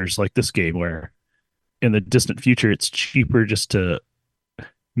breakers like this game, where in the distant future it's cheaper just to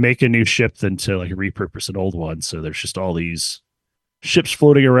make a new ship than to like repurpose an old one. So there's just all these ships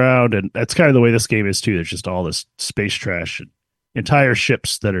floating around, and that's kind of the way this game is too. There's just all this space trash and entire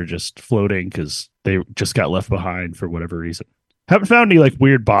ships that are just floating because they just got left behind for whatever reason. Haven't found any like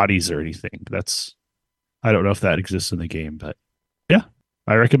weird bodies or anything. I don't know if that exists in the game, but yeah,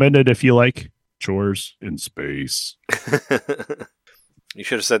 I recommend it if you like chores in space. You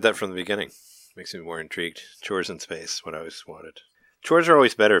should have said that from the beginning. Makes me more intrigued. Chores in space, what I always wanted. Chores are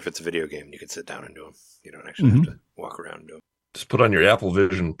always better if it's a video game. You can sit down and do them. You don't actually have to walk around and do them. Just put on your Apple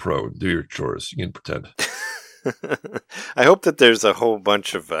Vision Pro, do your chores. You can pretend. I hope that there's a whole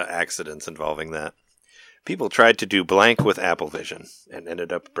bunch of accidents involving that. People tried to do blank with Apple Vision and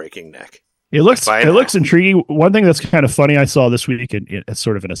ended up breaking neck. It looks intriguing. One thing that's kind of funny I saw this week, and it's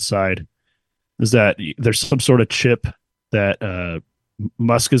sort of an aside, is that there's some sort of chip that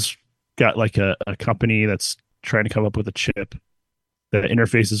Musk has got, like a company that's trying to come up with a chip that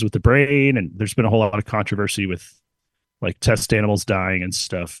interfaces with the brain, and there's been a whole lot of controversy with like test animals dying and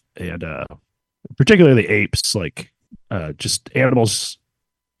stuff, and particularly the apes, like just animals.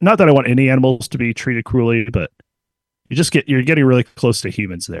 Not that I want any animals to be treated cruelly, but you're getting really close to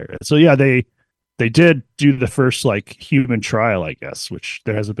humans there. So yeah, they did do the first like human trial, I guess, which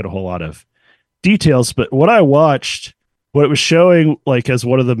there hasn't been a whole lot of details. But what I watched, what it was showing like as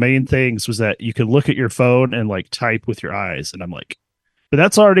one of the main things was that you could look at your phone and like type with your eyes. And I'm like, but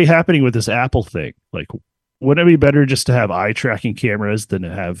that's already happening with this Apple thing. Like, wouldn't it be better just to have eye tracking cameras than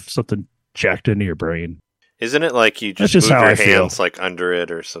to have something jacked into your brain? Isn't it like you just move your hands like under it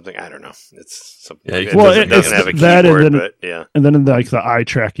or something? I don't know. It's something. Yeah, it doesn't have a keyboard, but yeah. And then like the eye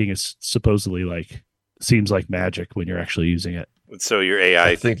tracking is supposedly like seems like magic when you're actually using it. So your AI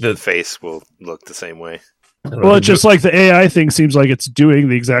I think that face will look the same way. Well, it's just like the AI thing seems like it's doing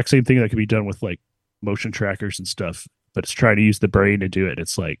the exact same thing that could be done with like motion trackers and stuff, but it's trying to use the brain to do it.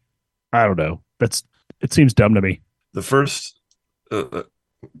 It's like, I don't know. It seems dumb to me. the first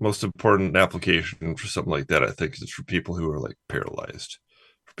most important application for something like that, I think, is for people who are like paralyzed,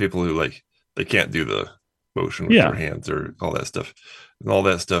 for people who like they can't do the motion with their hands or all that stuff. And all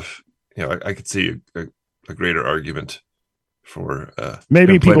that stuff, you know, I could see a greater argument for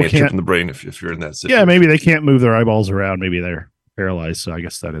maybe people can't in the brain if you're in that situation. Yeah, maybe they can't move their eyeballs around. Maybe they're paralyzed. So I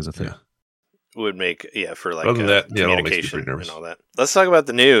guess that is a thing. Yeah. Would make for like other than that, communication and all that. Let's talk about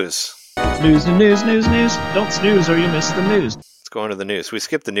the news. News. Don't snooze or you miss the news. Let's go on to the news. We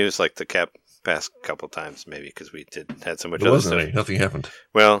skipped the news like the past couple times, maybe because we had so much there other wasn't stuff. any. Nothing happened.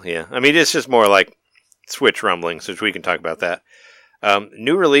 Well, yeah. I mean, it's just more like Switch rumblings, which we can talk about that.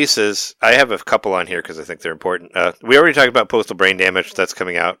 New releases. I have a couple on here because I think they're important. We already talked about Postal Brain Damage. That's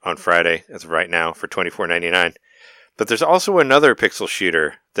coming out on Friday, as of right now, for $24.99. But there's also another pixel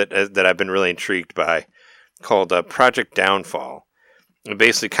shooter that I've been really intrigued by, called Project Downfall. It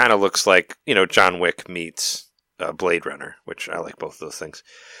basically kind of looks like, John Wick meets Blade Runner, which I like both of those things.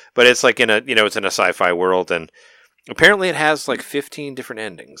 But it's like it's in a sci-fi world, and apparently it has like 15 different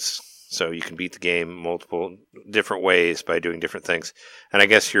endings. So you can beat the game multiple different ways by doing different things. And I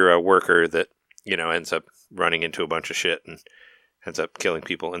guess you're a worker that, ends up running into a bunch of shit and ends up killing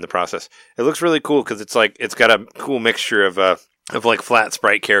people in the process. It looks really cool because it's got a cool mixture of like flat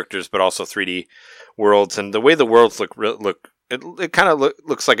sprite characters, but also 3D worlds. And the way the worlds look it kind of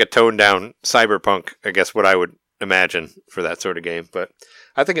looks like a toned down cyberpunk, I guess what I would imagine for that sort of game. But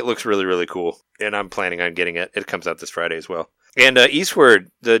I think it looks really, really cool. And I'm planning on getting it. It comes out this Friday as well. And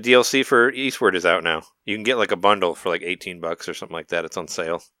Eastward, the DLC for Eastward is out now. You can get like a bundle for like $18 or something like that. It's on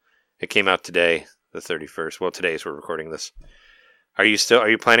sale. It came out today, the 31st. Well, today as we're recording this. Are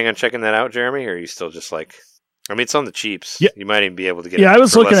you planning on checking that out, Jeremy? Or are you still just like, I mean, it's on the cheaps. Yeah. You might even be able to get it. Yeah, I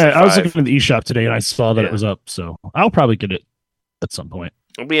was looking at the eShop today and I saw that it was up. So I'll probably get it at some point.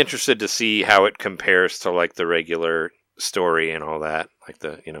 I'll be interested to see how it compares to like the regular story and all that. Like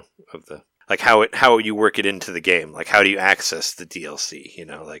like how you work it into the game. Like how do you access the DLC?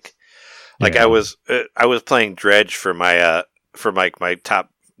 I was playing Dredge for my top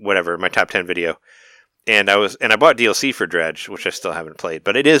 10 video, and I bought DLC for Dredge, which I still haven't played,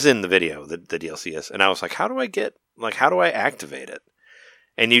 but it is in the video. The DLC is, and I was like, how do I activate it?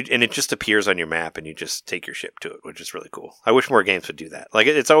 And it just appears on your map, and you just take your ship to it, which is really cool. I wish more games would do that. Like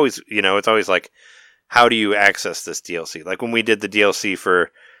it's always like, how do you access this DLC? Like when we did the DLC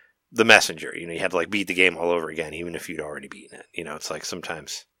for the messenger. You had to like beat the game all over again, even if you'd already beaten it. It's like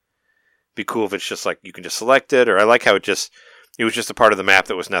sometimes it'd be cool if it's just like you can just select it, or I like how it was just a part of the map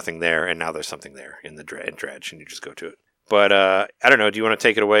that was nothing there, and now there's something there in the dredge, and you just go to it. But I don't know. Do you want to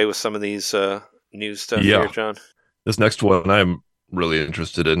take it away with some of these news stuff here, John? This next one I'm really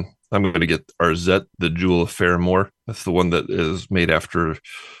interested in. I'm going to get Arzette, the Jewel of Fairmore. That's the one that is made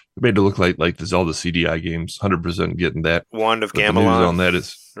to look like the Zelda CDI games. 100% getting that. Wand of Gamelon. The news on that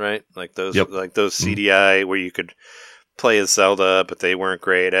is right, like those CDI where you could play as Zelda, but they weren't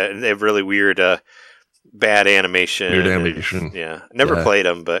great. They have really weird, bad animation. Never played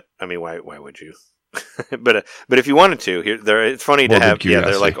them, but I mean, why would you? but if you wanted to, it's funny to have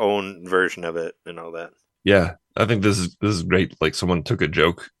their like own version of it and all that. Yeah, I think this is great. Like someone took a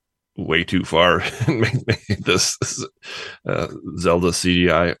joke way too far and made this Zelda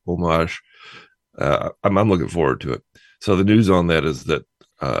CDI homage. I'm looking forward to it. So the news on that is that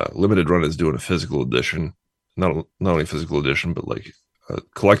Limited Run is doing a physical edition, not only physical edition, but like a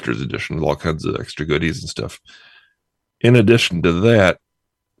collector's edition with all kinds of extra goodies and stuff. In addition to that,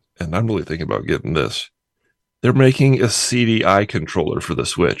 and I'm really thinking about getting this, they're making a CDI controller for the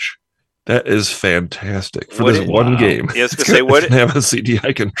Switch. That is fantastic for this one game. Yeah, I was going to say, what have a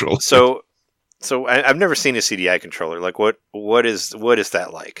CDI controller? So I've never seen a CDI controller. Like, what is that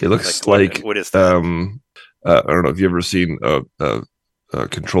like? It looks like what is that? I don't know if you ever seen a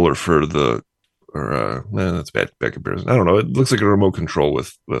controller for the that's bad comparison. I don't know. It looks like a remote control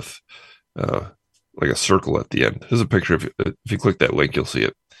with like a circle at the end. There's a picture. If you click that link, you'll see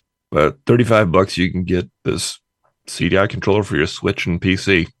it. But $35, you can get this CDI controller for your Switch and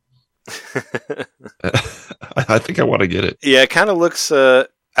PC. I think I want to get it. Yeah, it kind of looks. I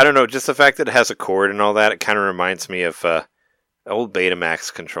don't know. Just the fact that it has a cord and all that, it kind of reminds me of an old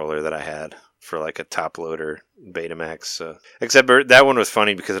Betamax controller that I had for like a top loader Betamax. Except that one was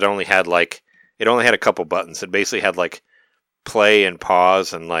funny because it only had a couple buttons. It basically had like play and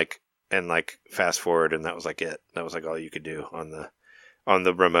pause and like fast forward, and that was like it. That was like all you could do on the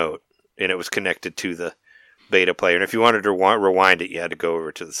remote, and it was connected to the Beta player. And if you wanted to rewind it, you had to go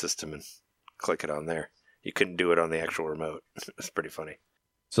over to the system and click it on there. You couldn't do it on the actual remote. It's pretty funny.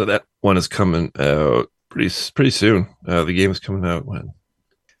 So that one is coming out pretty soon. The game is coming out when?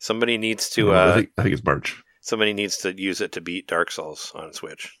 Somebody needs to. I think it's March. Somebody needs to use it to beat Dark Souls on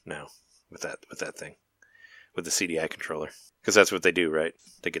Switch now with that thing, with the CDI controller, because that's what they do, right?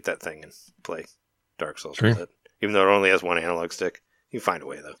 They get that thing and play Dark Souls with it, even though it only has one analog stick. You can find a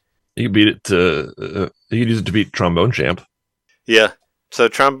way though. You can beat it to. You can use it to beat Trombone Champ. Yeah. So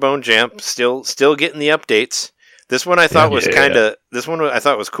Trombone Champ still getting the updates. This one I thought was This one I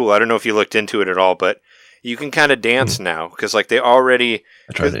thought was cool. I don't know if you looked into it at all, but you can kind of dance now because like they already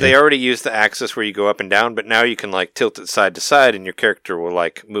used the axis where you go up and down, but now you can like tilt it side to side and your character will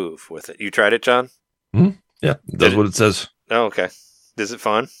like move with it. You tried it, John? Mm-hmm. Yeah, that's what it says. Oh, okay. Is it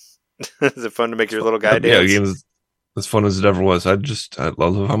fun? Is it fun to make your little guy dance? Yeah, the game is as fun as it ever was. I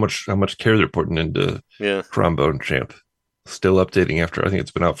love how much care they're putting into Trombone Champ. Still updating after I think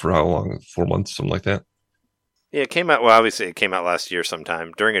it's been out for how long? 4 months, something like that. Yeah, it came out. Well, obviously, it came out last year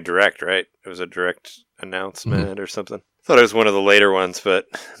sometime during a direct, right? It was a direct announcement or something. Thought it was one of the later ones, but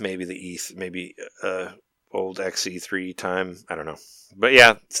maybe old XE3 time. I don't know. But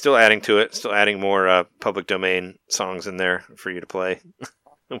yeah, still adding to it. Still adding more public domain songs in there for you to play.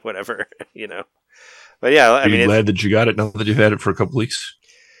 Whatever, But yeah, I mean, glad that you got it now that you've had it for a couple weeks.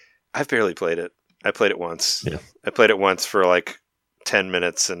 I've barely played it. I played it once. Yeah, I played it once for like 10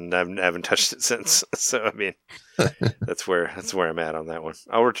 minutes, and I haven't touched it since. So I mean, that's where I'm at on that one.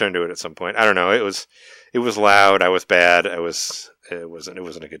 I'll return to it at some point. I don't know. It was loud. I was bad. It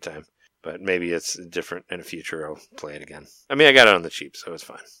wasn't a good time. But maybe it's different in the future. I'll play it again. I mean, I got it on the cheap, so it's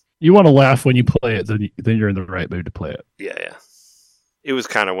fine. You want to laugh when you play it, then you're in the right mood to play it. Yeah. It was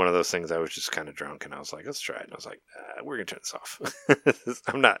kind of one of those things. I was just kind of drunk, and I was like, "Let's try it." And I was like, "We're gonna turn this off.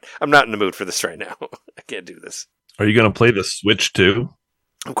 I'm not in the mood for this right now. I can't do this." Are you gonna play the Switch 2?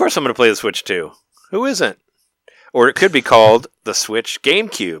 Of course, I'm gonna play the Switch 2. Who isn't? Or it could be called the Switch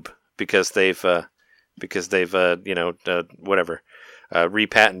GameCube because they've repatented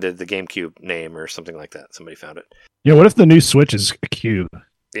the GameCube name or something like that. Somebody found it. Yeah. What if the new Switch is a cube?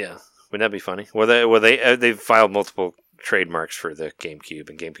 Yeah, wouldn't that be funny? They've filed multiple trademarks for the GameCube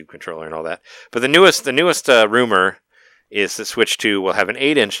and GameCube controller and all that. But the newest rumor is that Switch 2 will have an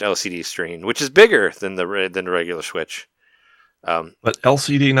 8-inch LCD screen, which is bigger than the regular Switch. But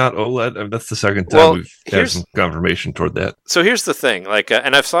LCD, not OLED. I mean, that's the second time we've had some confirmation toward that. So here's the thing,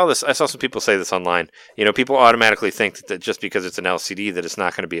 and I saw some people say this online. People automatically think that just because it's an LCD that it's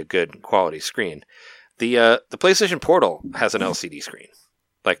not going to be a good quality screen. The PlayStation Portal has an LCD screen.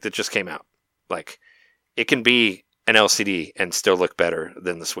 like that just came out. Like it can be an LCD and still look better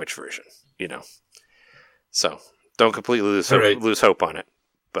than the Switch version, you know. So don't completely lose hope on it.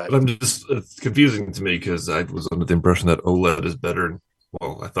 But I'm just, it's confusing to me because I was under the impression that OLED is better.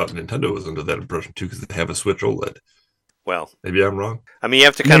 Well, I thought Nintendo was under that impression too because they have a Switch OLED. Well, maybe I'm wrong. I mean, you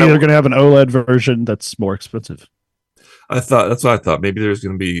have to Maybe they're going to have an OLED version that's more expensive. That's what I thought. Maybe there's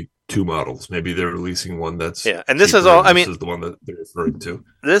going to be two models. Maybe they're releasing one that's and this is all. I mean, this is the one that they're referring to.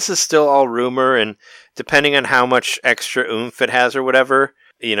 This is still all rumor, and depending on how much extra oomph it has or whatever,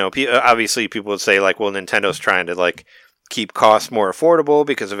 you know, obviously people would say like, well, Nintendo's trying to like keep costs more affordable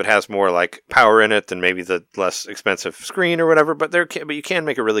because if it has more like power in it than maybe the less expensive screen or whatever. But you can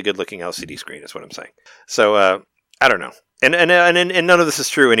make a really good looking LCD screen. Is what I'm saying. So I don't know. And none of this is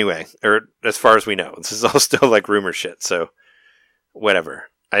true anyway, or as far as we know. This is all still like rumor shit, so whatever.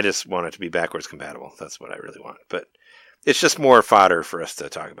 I just want it to be backwards compatible. That's what I really want. But it's just more fodder for us to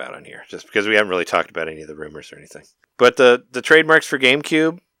talk about on here, just because we haven't really talked about any of the rumors or anything. But the trademarks for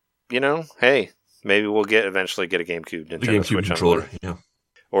GameCube, you know, hey, maybe we'll eventually get a GameCube Nintendo GameCube Switch controller, yeah.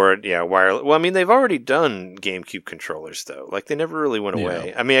 Or, wireless. Well, I mean, they've already done GameCube controllers, though. Like, they never really went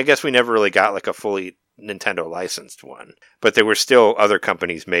away. I mean, I guess we never really got, like, a fully Nintendo licensed one. But there were still other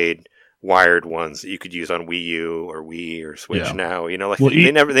companies made wired ones that you could use on Wii U or Wii or Switch now. You know, like,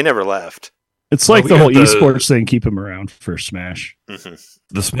 they never left. It's like the whole esports thing, keep them around for Smash. Mm-hmm.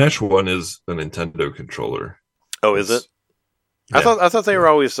 The Smash one is a Nintendo controller. Oh, is it? Yeah. I thought they were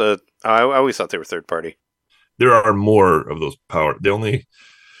always, I always thought they were third party. There are more of those power.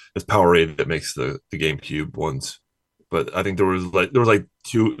 It's PowerAid that makes the GameCube ones, but I think there was like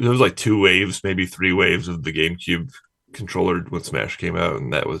two waves, maybe 3 waves of the GameCube controller when Smash came out,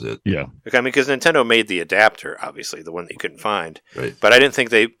 and that was it. Yeah, okay, I mean, because Nintendo made the adapter, obviously, the one that you couldn't find. Right. But I didn't think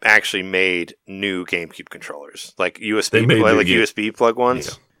they actually made new GameCube controllers, like USB plug ones.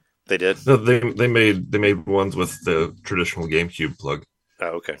 Yeah. They did. No, they made ones with the traditional GameCube plug.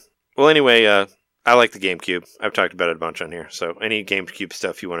 Oh, okay. Well, anyway, I like the GameCube. I've talked about it a bunch on here. So any GameCube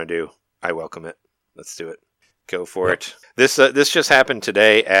stuff you want to do, I welcome it. Let's do it. Go for it. This just happened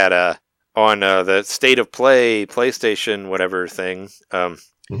today at on the State of Play PlayStation whatever thing. But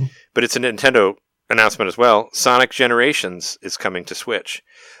it's a Nintendo announcement as well. Sonic Generations is coming to Switch,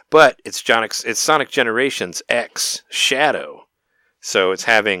 but it's Sonic Generations X Shadow. So it's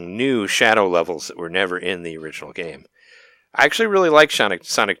having new shadow levels that were never in the original game. I actually really like Sonic.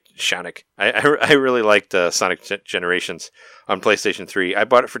 I really liked Sonic Generations on PlayStation 3. I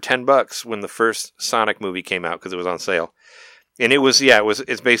bought it for $10 when the first Sonic movie came out because it was on sale, and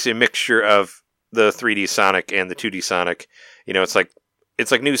it's basically a mixture of the 3D Sonic and the 2D Sonic. You know, it's like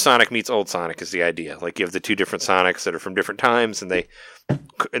new Sonic meets old Sonic is the idea. Like you have the two different Sonics that are from different times, and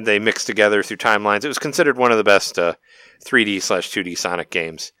they mix together through timelines. It was considered one of the best 3D/2D Sonic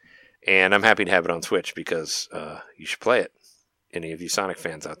games, and I'm happy to have it on Switch because you should play it. Any of you Sonic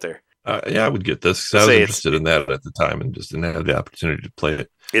fans out there? Yeah, I would get this. I was interested in that at the time and just didn't have the opportunity to play it.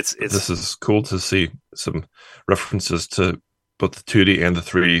 This is cool to see some references to both the 2D and the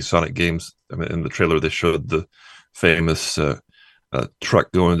 3D Sonic games. I mean, in the trailer, they showed the famous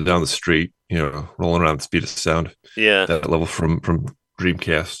truck going down the street, rolling around the speed of sound. Yeah, that level from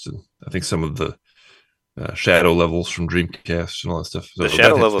Dreamcast, and I think some of the shadow levels from Dreamcast and all that stuff. So the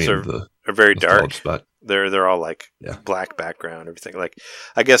shadow levels are very dark. Spot. They're all like black background, everything. Like,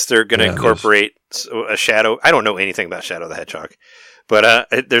 I guess they're going to incorporate a shadow. I don't know anything about Shadow the Hedgehog, but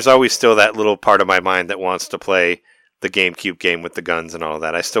there's always still that little part of my mind that wants to play the GameCube game with the guns and all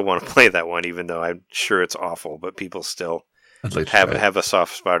that. I still want to play that one, even though I'm sure it's awful. But people still have a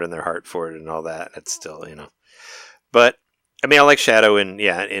soft spot in their heart for it and all that. It's still, But I mean, I like Shadow in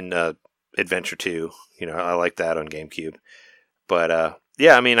Adventure 2. I like that on GameCube. But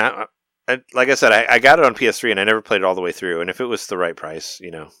I mean, I like I said, I got it on PS3 and I never played it all the way through. And if it was the right price,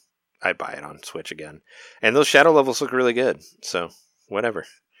 I'd buy it on Switch again. And those shadow levels look really good. So whatever.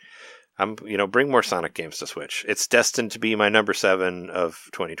 Bring more Sonic games to Switch. It's destined to be my number 7 of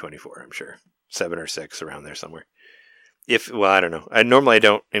 2024. I'm sure 7 or 6 around there somewhere. I don't know. I normally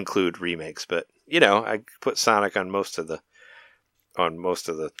don't include remakes, but I put Sonic on most of the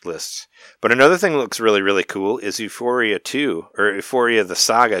lists. But another thing that looks really, really cool is Euphoria 2 or Euphoria the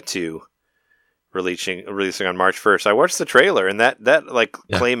Saga 2. Releasing on March 1st. I watched the trailer, and that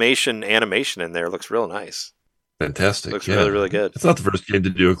claymation animation in there looks real nice. Fantastic. Looks really, really good. It's not the first game to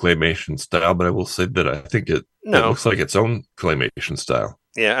do a claymation style, but I will say that I think it looks like its own claymation style.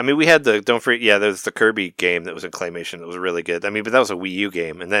 Yeah, I mean, we had there's the Kirby game that was in claymation that was really good. I mean, but that was a Wii U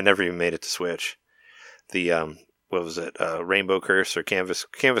game, and that never even made it to Switch. The what was it? Rainbow Curse or Canvas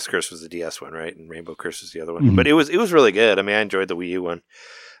Curse was the DS one, right? And Rainbow Curse was the other one. Mm-hmm. But it was really good. I mean, I enjoyed the Wii U one.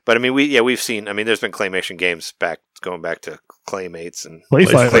 But I mean, we've seen. I mean, there's been claymation games going back to Claymates and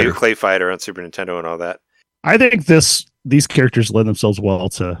Clay Fighter on Super Nintendo and all that. I think these characters lend themselves well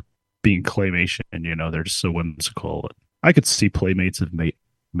to being claymation. They're just so whimsical. I could see Playmates have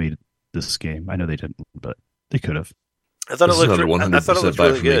made this game. I know they didn't, but they could have. I thought it looked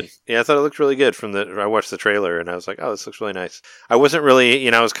really good. Yeah, I thought it looked really good I watched the trailer and I was like, oh, this looks really nice. I wasn't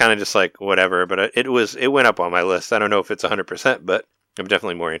really, I was kind of just like, whatever, but it went up on my list. I don't know if it's 100%, but I'm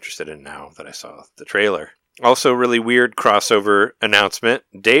definitely more interested in now that I saw the trailer. Also, really weird crossover announcement.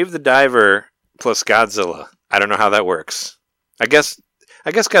 Dave the Diver plus Godzilla. I don't know how that works. I guess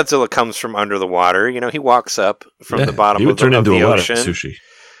Godzilla comes from under the water. He walks up from the bottom of the ocean. He would turn into a lot of sushi.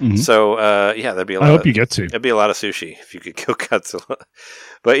 Mm-hmm. So, that'd be a lot. I hope you get to. That'd be a lot of sushi if you could kill Godzilla.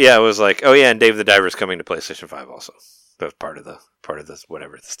 But yeah, it was like, oh yeah, and Dave the Diver is coming to PlayStation 5 also. That was part of this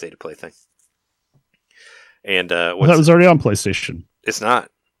whatever the state of play thing. And that was already on PlayStation. It's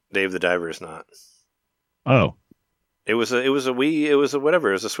not. Dave the Diver is not. Oh, it was a Wii. It was a whatever.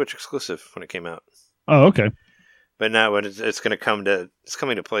 It was a Switch exclusive when it came out. Oh, okay. But now it's coming to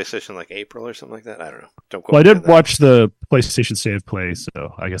PlayStation like April or something like that. I don't know. Don't quote. Well, I did watch the PlayStation Save Play,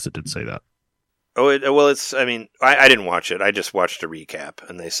 so I guess it did say that. Oh, it's. I mean, I didn't watch it. I just watched a recap,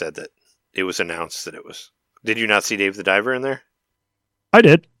 and they said that it was announced that it was. Did you not see Dave the Diver in there? I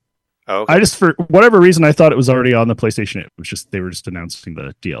did. Oh, okay. I just, for whatever reason, I thought it was already on the PlayStation. It was just they were just announcing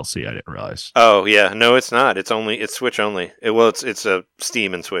the DLC. I didn't realize. Oh yeah, no, it's not. It's Switch only. It's a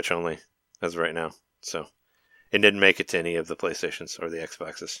Steam and Switch only as of right now. So. It didn't make it to any of the PlayStations or the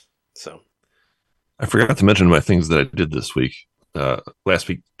Xboxes. So, I forgot to mention my things that I did this week. Last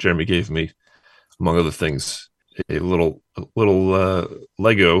week, Jeremy gave me, among other things, a little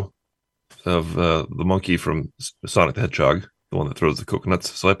Lego of the monkey from Sonic the Hedgehog, the one that throws the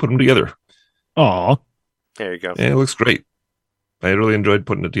coconuts. So I put them together. Aw, there you go. And it looks great. I really enjoyed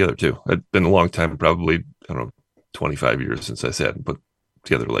putting it together too. It's been a long time, probably 25 years since I sat and put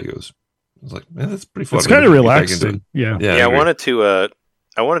together Legos. I was like, man, that's pretty fun. It's kind of relaxing. Yeah. I wanted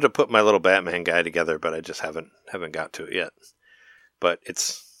to put my little Batman guy together, but I just haven't got to it yet. But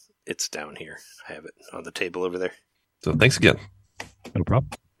it's down here. I have it on the table over there. So thanks again. No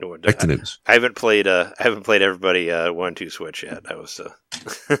problem. Back to news. I haven't played everybody 1-2 Switch yet. I was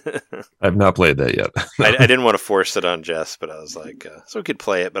I've not played that yet. I didn't want to force it on Jess, but I was like, so we could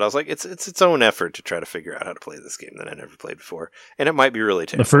play it. But I was like, it's its own effort to try to figure out how to play this game that I never played before, and it might be really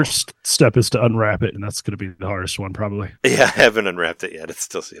terrible. The first step is to unwrap it, and that's going to be the hardest one, probably. Yeah, I haven't unwrapped it yet. It's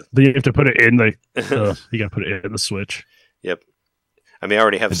still sealed. Then you have to put it in you got to put it in the Switch. Yep. I mean, I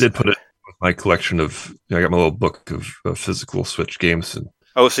already have. I did put it in my collection of. I got my little book of physical Switch games and.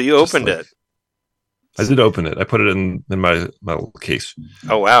 Oh, so you opened it? I did open it. I put it in my little case.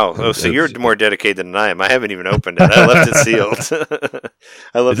 Oh, wow. Oh, so you're more dedicated than I am. I haven't even opened it. I left it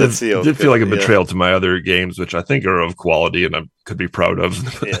sealed. It did feel like a betrayal to my other games, which I think are of quality and I could be proud of.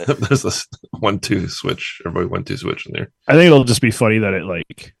 Yeah. There's this 1-2 Switch. Everybody 1-2 Switch in there. I think it'll just be funny that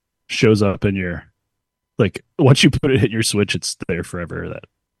it shows up in your once you put it in your Switch, it's there forever that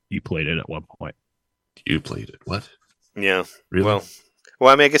you played it at one point. You played it? What? Yeah. Really?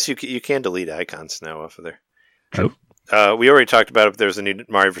 Well, I mean, I guess you can delete icons now off of there. True. We already talked about it, but there's a new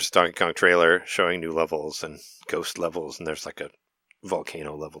Mario vs. Donkey Kong trailer showing new levels and ghost levels, and there's like a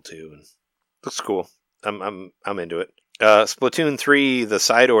volcano level too, and looks cool. I'm into it. Splatoon 3, the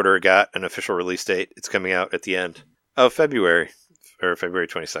side order got an official release date. It's coming out at the end of February, or February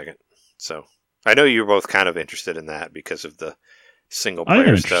 22nd. So I know you're both kind of interested in that because of the single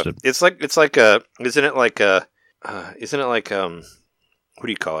player stuff. Isn't it like what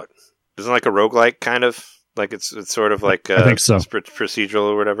do you call it? Isn't it like a roguelike kind of? Like it's sort of like I think so.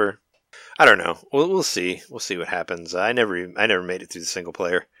 Procedural or whatever. I don't know. We'll see. We'll see what happens. I never made it through the single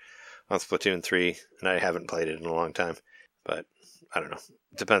player on Splatoon 3, and I haven't played it in a long time. But I don't know.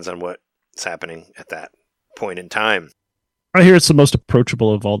 It depends on what's happening at that point in time. I hear it's the most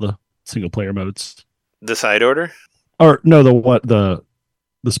approachable of all the single player modes. The side order? Or no, the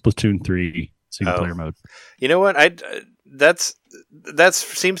Splatoon 3 single player mode. You know what? That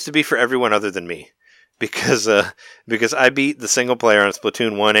seems to be for everyone other than me, because I beat the single player on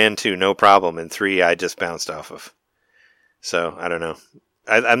Splatoon 1 and 2 no problem, and 3 I just bounced off of. So I don't know.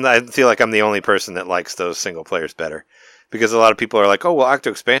 I feel like I'm the only person that likes those single players better, because a lot of people are like, oh well,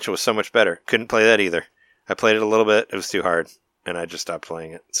 Octo Expansion was so much better. Couldn't play that either. I played it a little bit. It was too hard, and I just stopped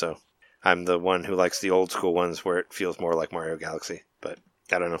playing it. So I'm the one who likes the old school ones where it feels more like Mario Galaxy. But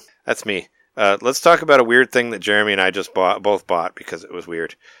I don't know. That's me. Let's talk about a weird thing that Jeremy and I just both bought because it was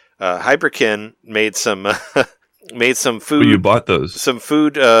weird. Hyperkin made some made some food. Oh, you bought those? Some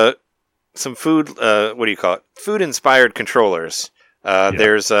food. What do you call it? Food inspired controllers.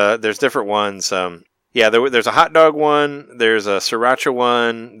 There's different ones. There's a hot dog one. There's a sriracha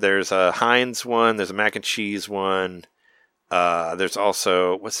one. There's a Heinz one. There's a mac and cheese one. There's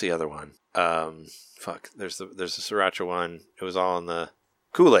also, what's the other one? There's a sriracha one. It was all in the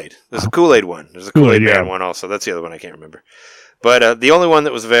Kool-Aid. There's a Kool-Aid one. There's a Kool-Aid Man one also. That's the other one I can't remember. But the only one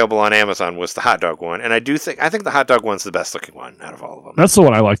that was available on Amazon was the hot dog one, and I think the hot dog one's the best looking one out of all of them. That's the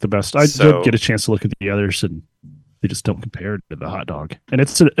one I like the best. I did get a chance to look at the others, and they just don't compare to the hot dog. And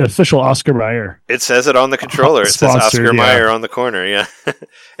it's an official Oscar Mayer. It says it on the controller. It says Oscar Mayer on the corner. Yeah,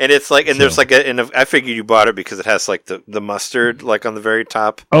 and it's like, and there's like I figured you bought it because it has like the mustard like on the very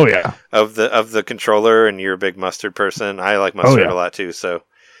top. Oh yeah, of the controller, and you're a big mustard person. I like mustard a lot too. So,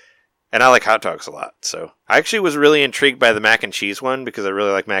 and I like hot dogs a lot. So I actually was really intrigued by the mac and cheese one because I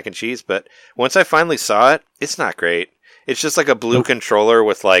really like mac and cheese. But once I finally saw it, it's not great. It's just like a blue controller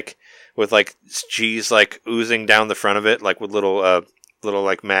with cheese like oozing down the front of it, like with little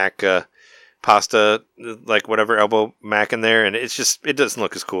like mac pasta, like whatever elbow mac in there, and it doesn't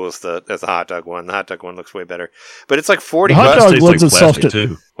look as cool as the hot dog one. The hot dog one looks way better, but it's like $40. The hot dog lends itself to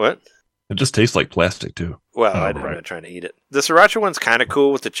too. What? It just tastes like plastic too. Well, I'm not trying to eat it. The sriracha one's kind of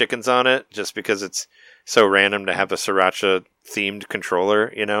cool with the chickens on it, just because it's so random to have a sriracha themed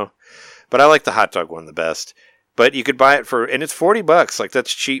controller, you know. But I like the hot dog one the best. But you could buy it and it's $40. Like,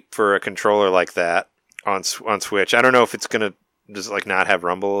 that's cheap for a controller like that on Switch. I don't know if it's gonna just like not have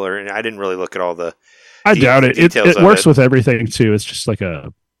Rumble, or I didn't really look at all the. I doubt it. It works with everything too. It's just like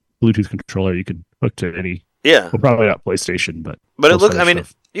a Bluetooth controller you can hook to any. Yeah. Well, probably not PlayStation, but it looks. I mean,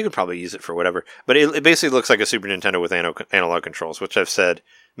 you could probably use it for whatever. But it basically looks like a Super Nintendo with analog controls, which I've said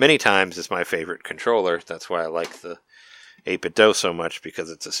many times is my favorite controller. That's why I like the 8-bit DOS so much, because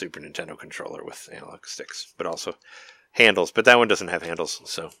it's a Super Nintendo controller with analog sticks, but also handles. But that one doesn't have handles.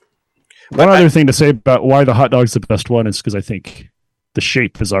 So one other thing to say about why the hot dog's the best one is because I think the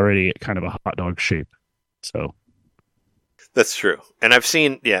shape is already kind of a hot dog shape. So that's true. And I've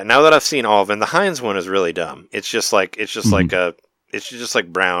seen, now that I've seen all of them, the Heinz one is really dumb. It's just like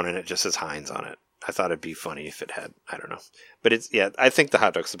brown and it just says Heinz on it. I thought it'd be funny if it had, I don't know. But I think the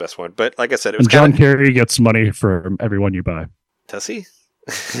hot dog's the best one. But like I said, it was John Kerry gets money for everyone you buy. Does he?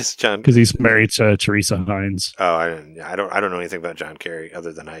 It's John, because he's married to Teresa Heinz. Oh, I don't know anything about John Kerry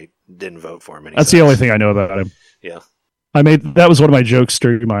other than I didn't vote for him. That's the only thing I know about him. Yeah. That was one of my jokes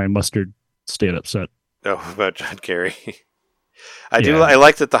during my mustard stand-up set. Oh, about John Kerry. I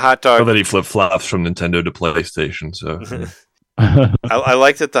like that the hot dog. Or that he flip-flops from Nintendo to PlayStation. So I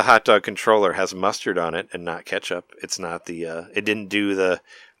like that the hot dog controller has mustard on it and not ketchup. It's not it didn't do the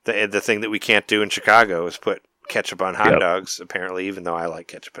thing that we can't do in Chicago, is put ketchup on hot dogs, apparently, even though I like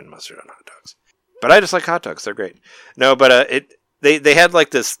ketchup and mustard on hot dogs. But I just like hot dogs. They're great. No, but they had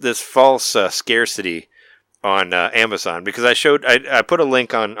like this false scarcity on Amazon, because I put a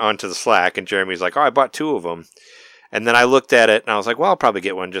link onto the Slack, and Jeremy's like, oh, I bought 2 of them. And then I looked at it and I was like, well, I'll probably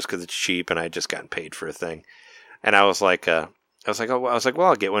get one just because it's cheap and I just gotten paid for a thing. And I was like, well,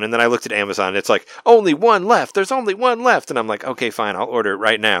 I'll get one. And then I looked at Amazon and it's like, only one left. There's only one left. And I'm like, okay, fine. I'll order it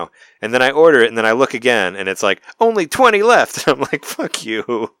right now. And then I order it and then I look again and it's like, only 20 left. And I'm like, fuck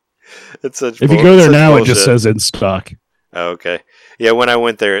you. It's such If you go there now, bullshit. It just says in stock. Oh, okay. Yeah, when I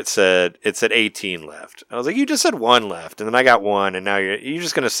went there, it said 18 left. I was like, you just said 1 left. And then I got 1. And now you're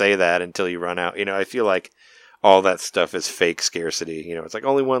just going to say that until you run out. You know, I feel like all that stuff is fake scarcity. You know, it's like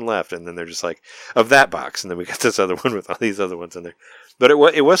only 1 left, and then they're just like, of that box, and then we got this other one with all these other ones in there. But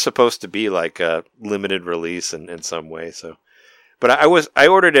it was supposed to be like a limited release in some way. So, but I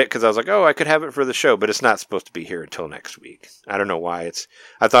ordered it because I was like, oh, I could have it for the show, but it's not supposed to be here until next week. I don't know why.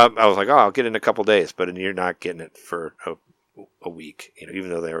 I was like, oh, I'll get it in a couple days, but you're not getting it for a week. You know,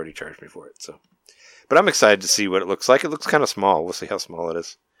 even though they already charged me for it. So, but I'm excited to see what it looks like. It looks kind of small. We'll see how small it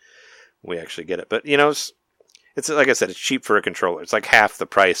is when we actually get it. But you know, it's like I said, it's cheap for a controller. It's like half the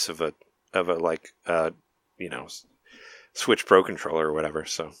price of a Switch Pro controller or whatever.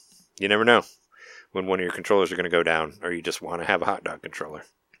 So you never know when one of your controllers are going to go down, or you just want to have a hot dog controller.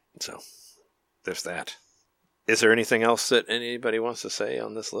 So there's that. Is there anything else that anybody wants to say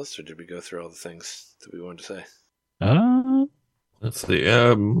on this list, or did we go through all the things that we wanted to say? Let's see.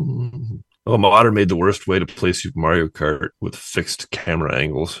 Modern made the worst way to play Super Mario Kart with fixed camera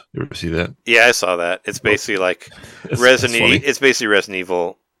angles. You ever see that? Yeah, I saw that. It's basically like It's basically Resident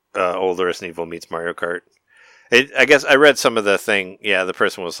Evil, old Resident Evil meets Mario Kart. I guess I read some of the thing. Yeah, the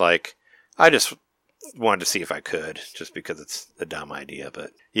person was like, I just wanted to see if I could, just because it's a dumb idea.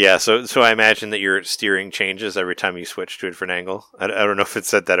 But yeah, so I imagine that your steering changes every time you switch to a different angle. I don't know if it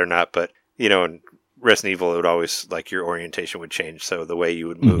said that or not, but you know, in Resident Evil, it would always, like, your orientation would change. So the way you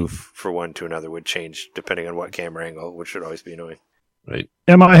would move for one to another would change depending on what camera angle, which would always be annoying. Right.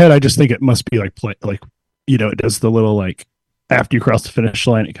 In my head, I just think it must be like it does the little, like, after you cross the finish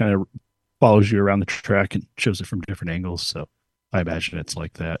line, it kind of follows you around the track and shows it from different angles. So I imagine it's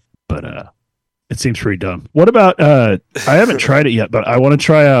like that. But it seems pretty dumb. What about I haven't tried it yet, but I want to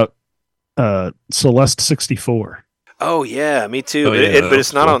try out Celeste 64. Oh yeah, me too. Oh, but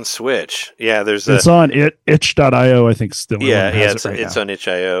it's not on Switch. Yeah, it's on itch.io. I think still. It's on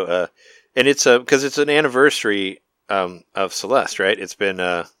itch.io, and it's because it's an anniversary of Celeste, right? It's been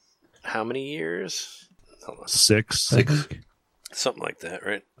how many years? Hold on. 6. Something like that,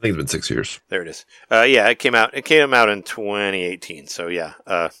 right? I think it's been 6 years. There it is. Yeah, it came out. It came out in 2018. So yeah,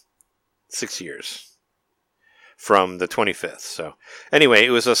 6 years from the 25th. So anyway,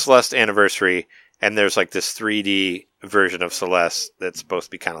 it was a Celeste anniversary, and there's like this 3D version of Celeste that's supposed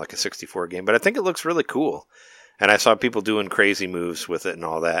to be kind of like a 64 game, but I think it looks really cool. And I saw people doing crazy moves with it and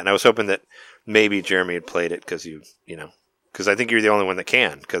all that. And I was hoping that maybe Jeremy had played it because because I think you're the only one that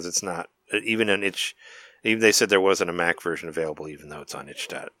can, because it's not even an itch. Even they said there wasn't a Mac version available, even though it's on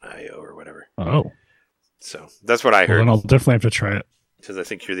itch.io or whatever. Oh. So that's what I heard. Well, then I'll definitely have to try it. Because I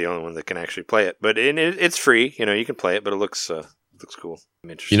think you're the only one that can actually play it. But it's free. You can play it, but it looks cool.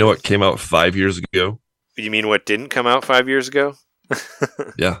 I'm interested. You know what came out 5 years ago? You mean what didn't come out 5 years ago?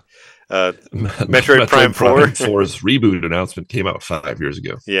 Yeah. Metroid Prime 4? 4's reboot announcement came out 5 years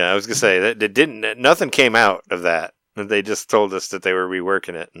ago. Yeah, I was going to say, that nothing came out of that. They just told us that they were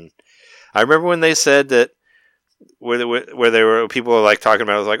reworking it. And I remember when they said that where they were, people were like talking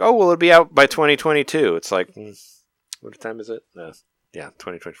about it, was like, oh, well, it'll be out by 2022. It's like, what time is it? Yeah,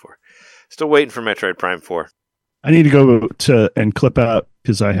 2024. Still waiting for Metroid Prime 4. I need to go and clip out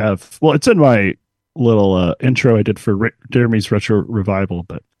because I have, it's in my little intro I did for Jeremy's Retro Revival,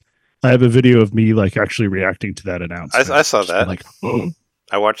 but I have a video of me like actually reacting to that announcement. I saw that. Like,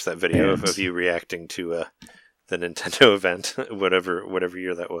 I watched that video of you reacting to the Nintendo event, whatever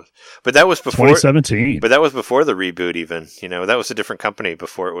year that was. But that was before 2017. But that was before the reboot. Even that was a different company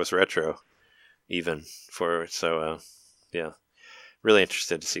before it was Retro. Yeah, really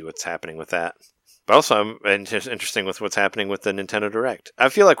interested to see what's happening with that. But also, I'm interesting with what's happening with the Nintendo Direct. I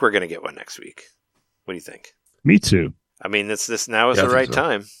feel like we're going to get one next week. What do you think? Me too. I mean, this now is the right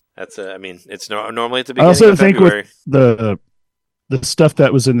time. That's it's normally at the I beginning also of think February. With the stuff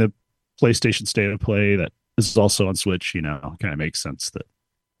that was in the PlayStation State of Play that is also on Switch, kind of makes sense that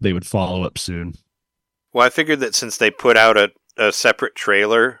they would follow up soon. Well, I figured that since they put out a separate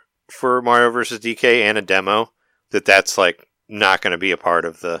trailer for Mario vs. DK and a demo, that's like not going to be a part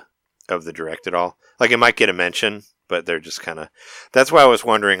of the Direct at all. Like, it might get a mention, but they're just kind of... That's why I was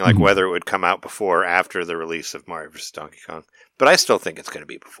wondering whether it would come out before or after the release of Mario vs. Donkey Kong. But I still think it's going to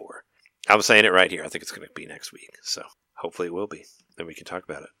be before. I'm saying it right here. I think it's going to be next week. So hopefully it will be. Then we can talk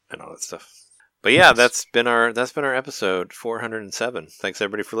about it and all that stuff. But yeah, that's been our episode 407. Thanks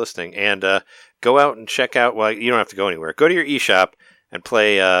everybody for listening. And go out and check out... Well, you don't have to go anywhere. Go to your eShop and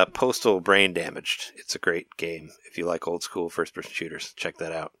play Postal Brain Damaged. It's a great game. If you like old school first-person shooters, check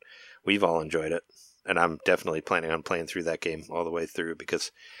that out. We've all enjoyed it. And I'm definitely planning on playing through that game all the way through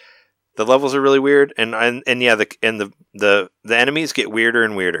because the levels are really weird, and the enemies get weirder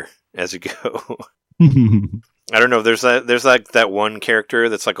and weirder as you go. I don't know. There's like that one character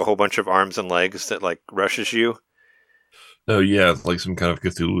that's like a whole bunch of arms and legs that like rushes you. Oh yeah, like some kind of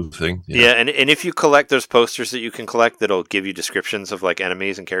Cthulhu thing. Yeah, and if you collect those posters that you can collect, that'll give you descriptions of like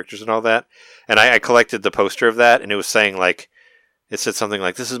enemies and characters and all that. And I collected the poster of that, and it was saying like. It said something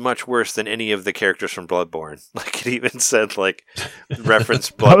like, this is much worse than any of the characters from Bloodborne. Like, it even said, like,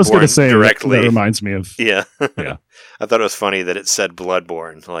 reference Bloodborne I was going to say, directly. That reminds me of... Yeah. Yeah. I thought it was funny that it said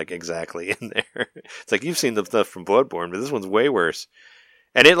Bloodborne, like, exactly in there. It's like, you've seen the stuff from Bloodborne, but this one's way worse.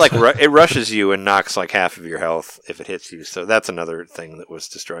 And it, like, it rushes you and knocks, like, half of your health if it hits you. So that's another thing that was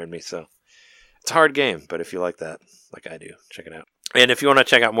destroying me. So it's a hard game, but if you like that, like I do, check it out. And if you want to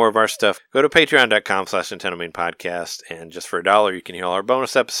check out more of our stuff, go to patreon.com/NintendoMainPodcast. And just for $1, you can hear all our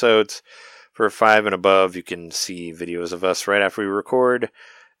bonus episodes. For $5 and above, you can see videos of us right after we record.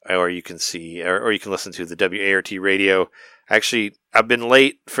 Or you can listen to the WART radio. Actually, I've been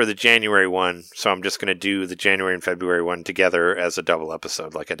late for the January one, so I'm just going to do the January and February one together as a double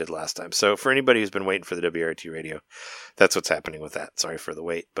episode like I did last time. So for anybody who's been waiting for the WART radio, that's what's happening with that. Sorry for the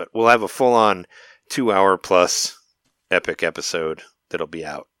wait. But we'll have a full-on 2-hour plus epic episode that'll be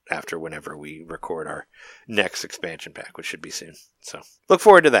out after whenever we record our next expansion pack, which should be soon. So look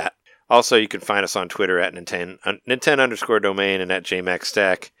forward to that. Also, you can find us on Twitter at Nintendo_domain and at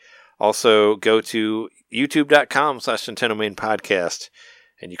JMaxStack. Also, go to youtube.com/NintendoMainPodcast,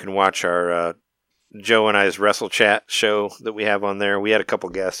 and you can watch our Joe and I's Wrestle Chat show that we have on there. We had a couple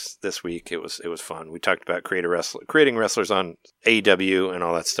guests this week. It was fun. We talked about creating wrestlers on AEW and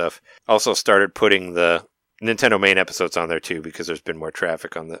all that stuff. Also started putting the Nintendo main episodes on there too, because there's been more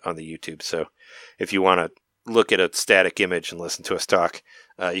traffic on the YouTube. So if you want to look at a static image and listen to us talk,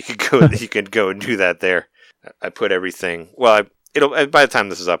 you could go and do that there. I put everything. Well, by the time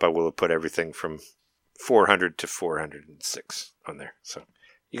this is up, I will have put everything from 400 to 406 on there. So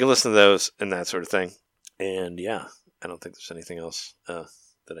you can listen to those and that sort of thing. And yeah, I don't think there's anything else that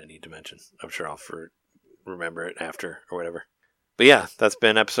I need to mention. I'm sure I'll remember it after or whatever. But yeah, that's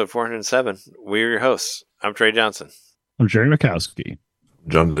been episode 407. We're your hosts. I'm Trey Johnson. I'm Jerry Mikowski.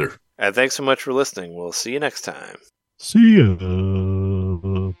 John there. And thanks so much for listening. We'll see you next time. See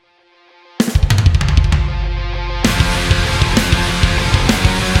ya.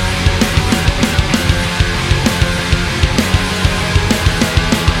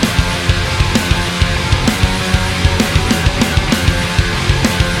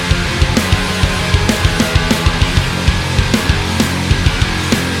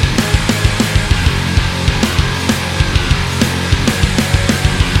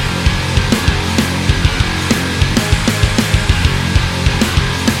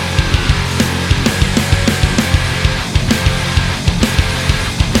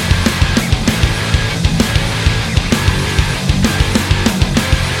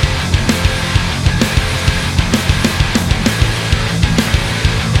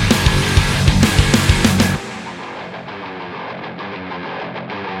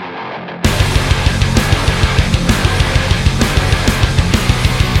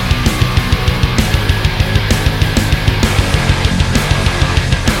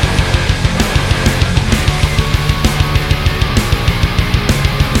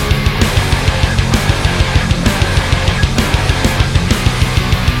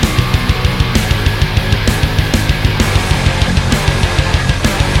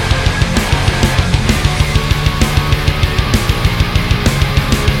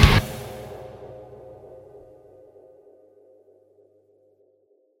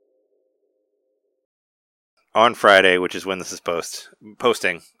 On Friday, which is when this is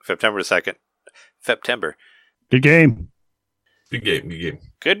posting, September 2nd. September. Good game. Good game. Good game.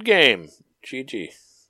 Good game. GG.